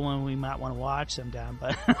another one we might want to watch sometime,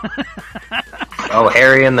 but Oh,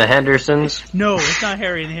 Harry and the Hendersons? No, it's not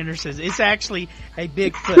Harry and the Hendersons. It's actually a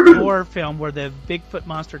Bigfoot horror film where the Bigfoot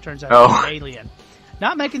monster turns out to be an alien.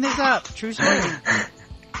 Not making this up. True story.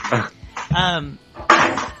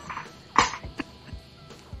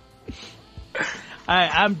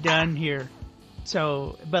 I'm done here.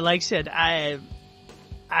 So, but like I said, I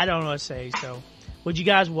don't know what to say. So, would you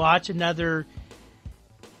guys watch another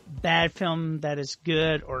bad film that is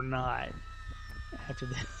good or not after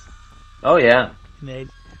this? Oh yeah. Nate,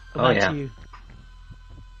 what about you?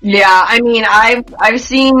 Yeah, I mean, I've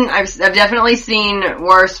definitely seen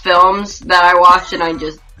worse films that I watched and I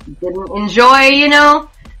just didn't enjoy, you know?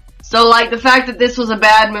 So, like, the fact that this was a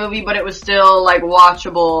bad movie, but it was still, like,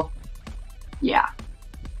 watchable, yeah.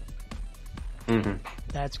 Mm-hmm.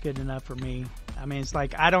 That's good enough for me. I mean, it's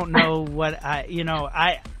like, I don't know what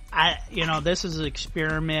this is an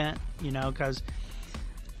experiment, you know, because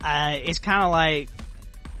it's kind of like,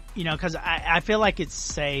 you know, because I feel like it's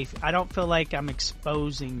safe. I don't feel like I'm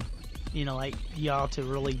exposing, you know, like, y'all to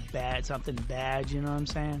really something bad, you know what I'm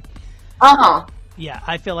saying? Uh-huh. Yeah,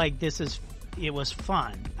 I feel like it was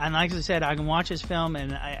fun. And like I said, I can watch this film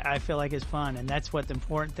and I feel like it's fun, and that's what the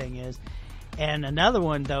important thing is. And another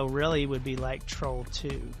one, though, really would be like Troll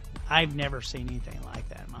 2. I've never seen anything like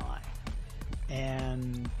that in my life.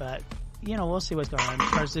 But, you know, we'll see what's going on,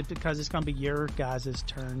 because it's going to be your guys'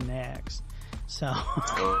 turn next. So,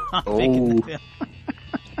 I'm picking the film.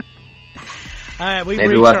 All right,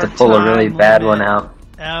 maybe we'll have to pull a really bad one out.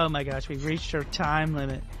 Oh my gosh, we've reached our time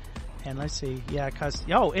limit. And let's see, yeah, because,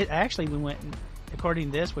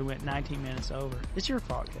 according to this, we went 19 minutes over. It's your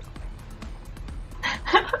fault, kid.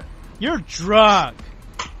 You're drunk.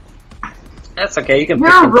 That's okay, you can pick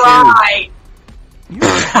You're them right. You're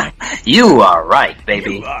right. You are right,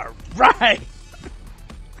 baby. You are right.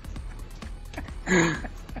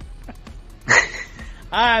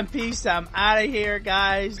 Alright, peace. I'm out of here,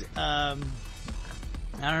 guys. I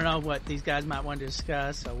don't know what these guys might want to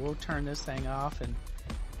discuss, so we'll turn this thing off and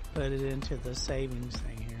put it into the savings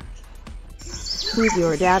thing here. Who's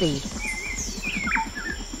your daddy?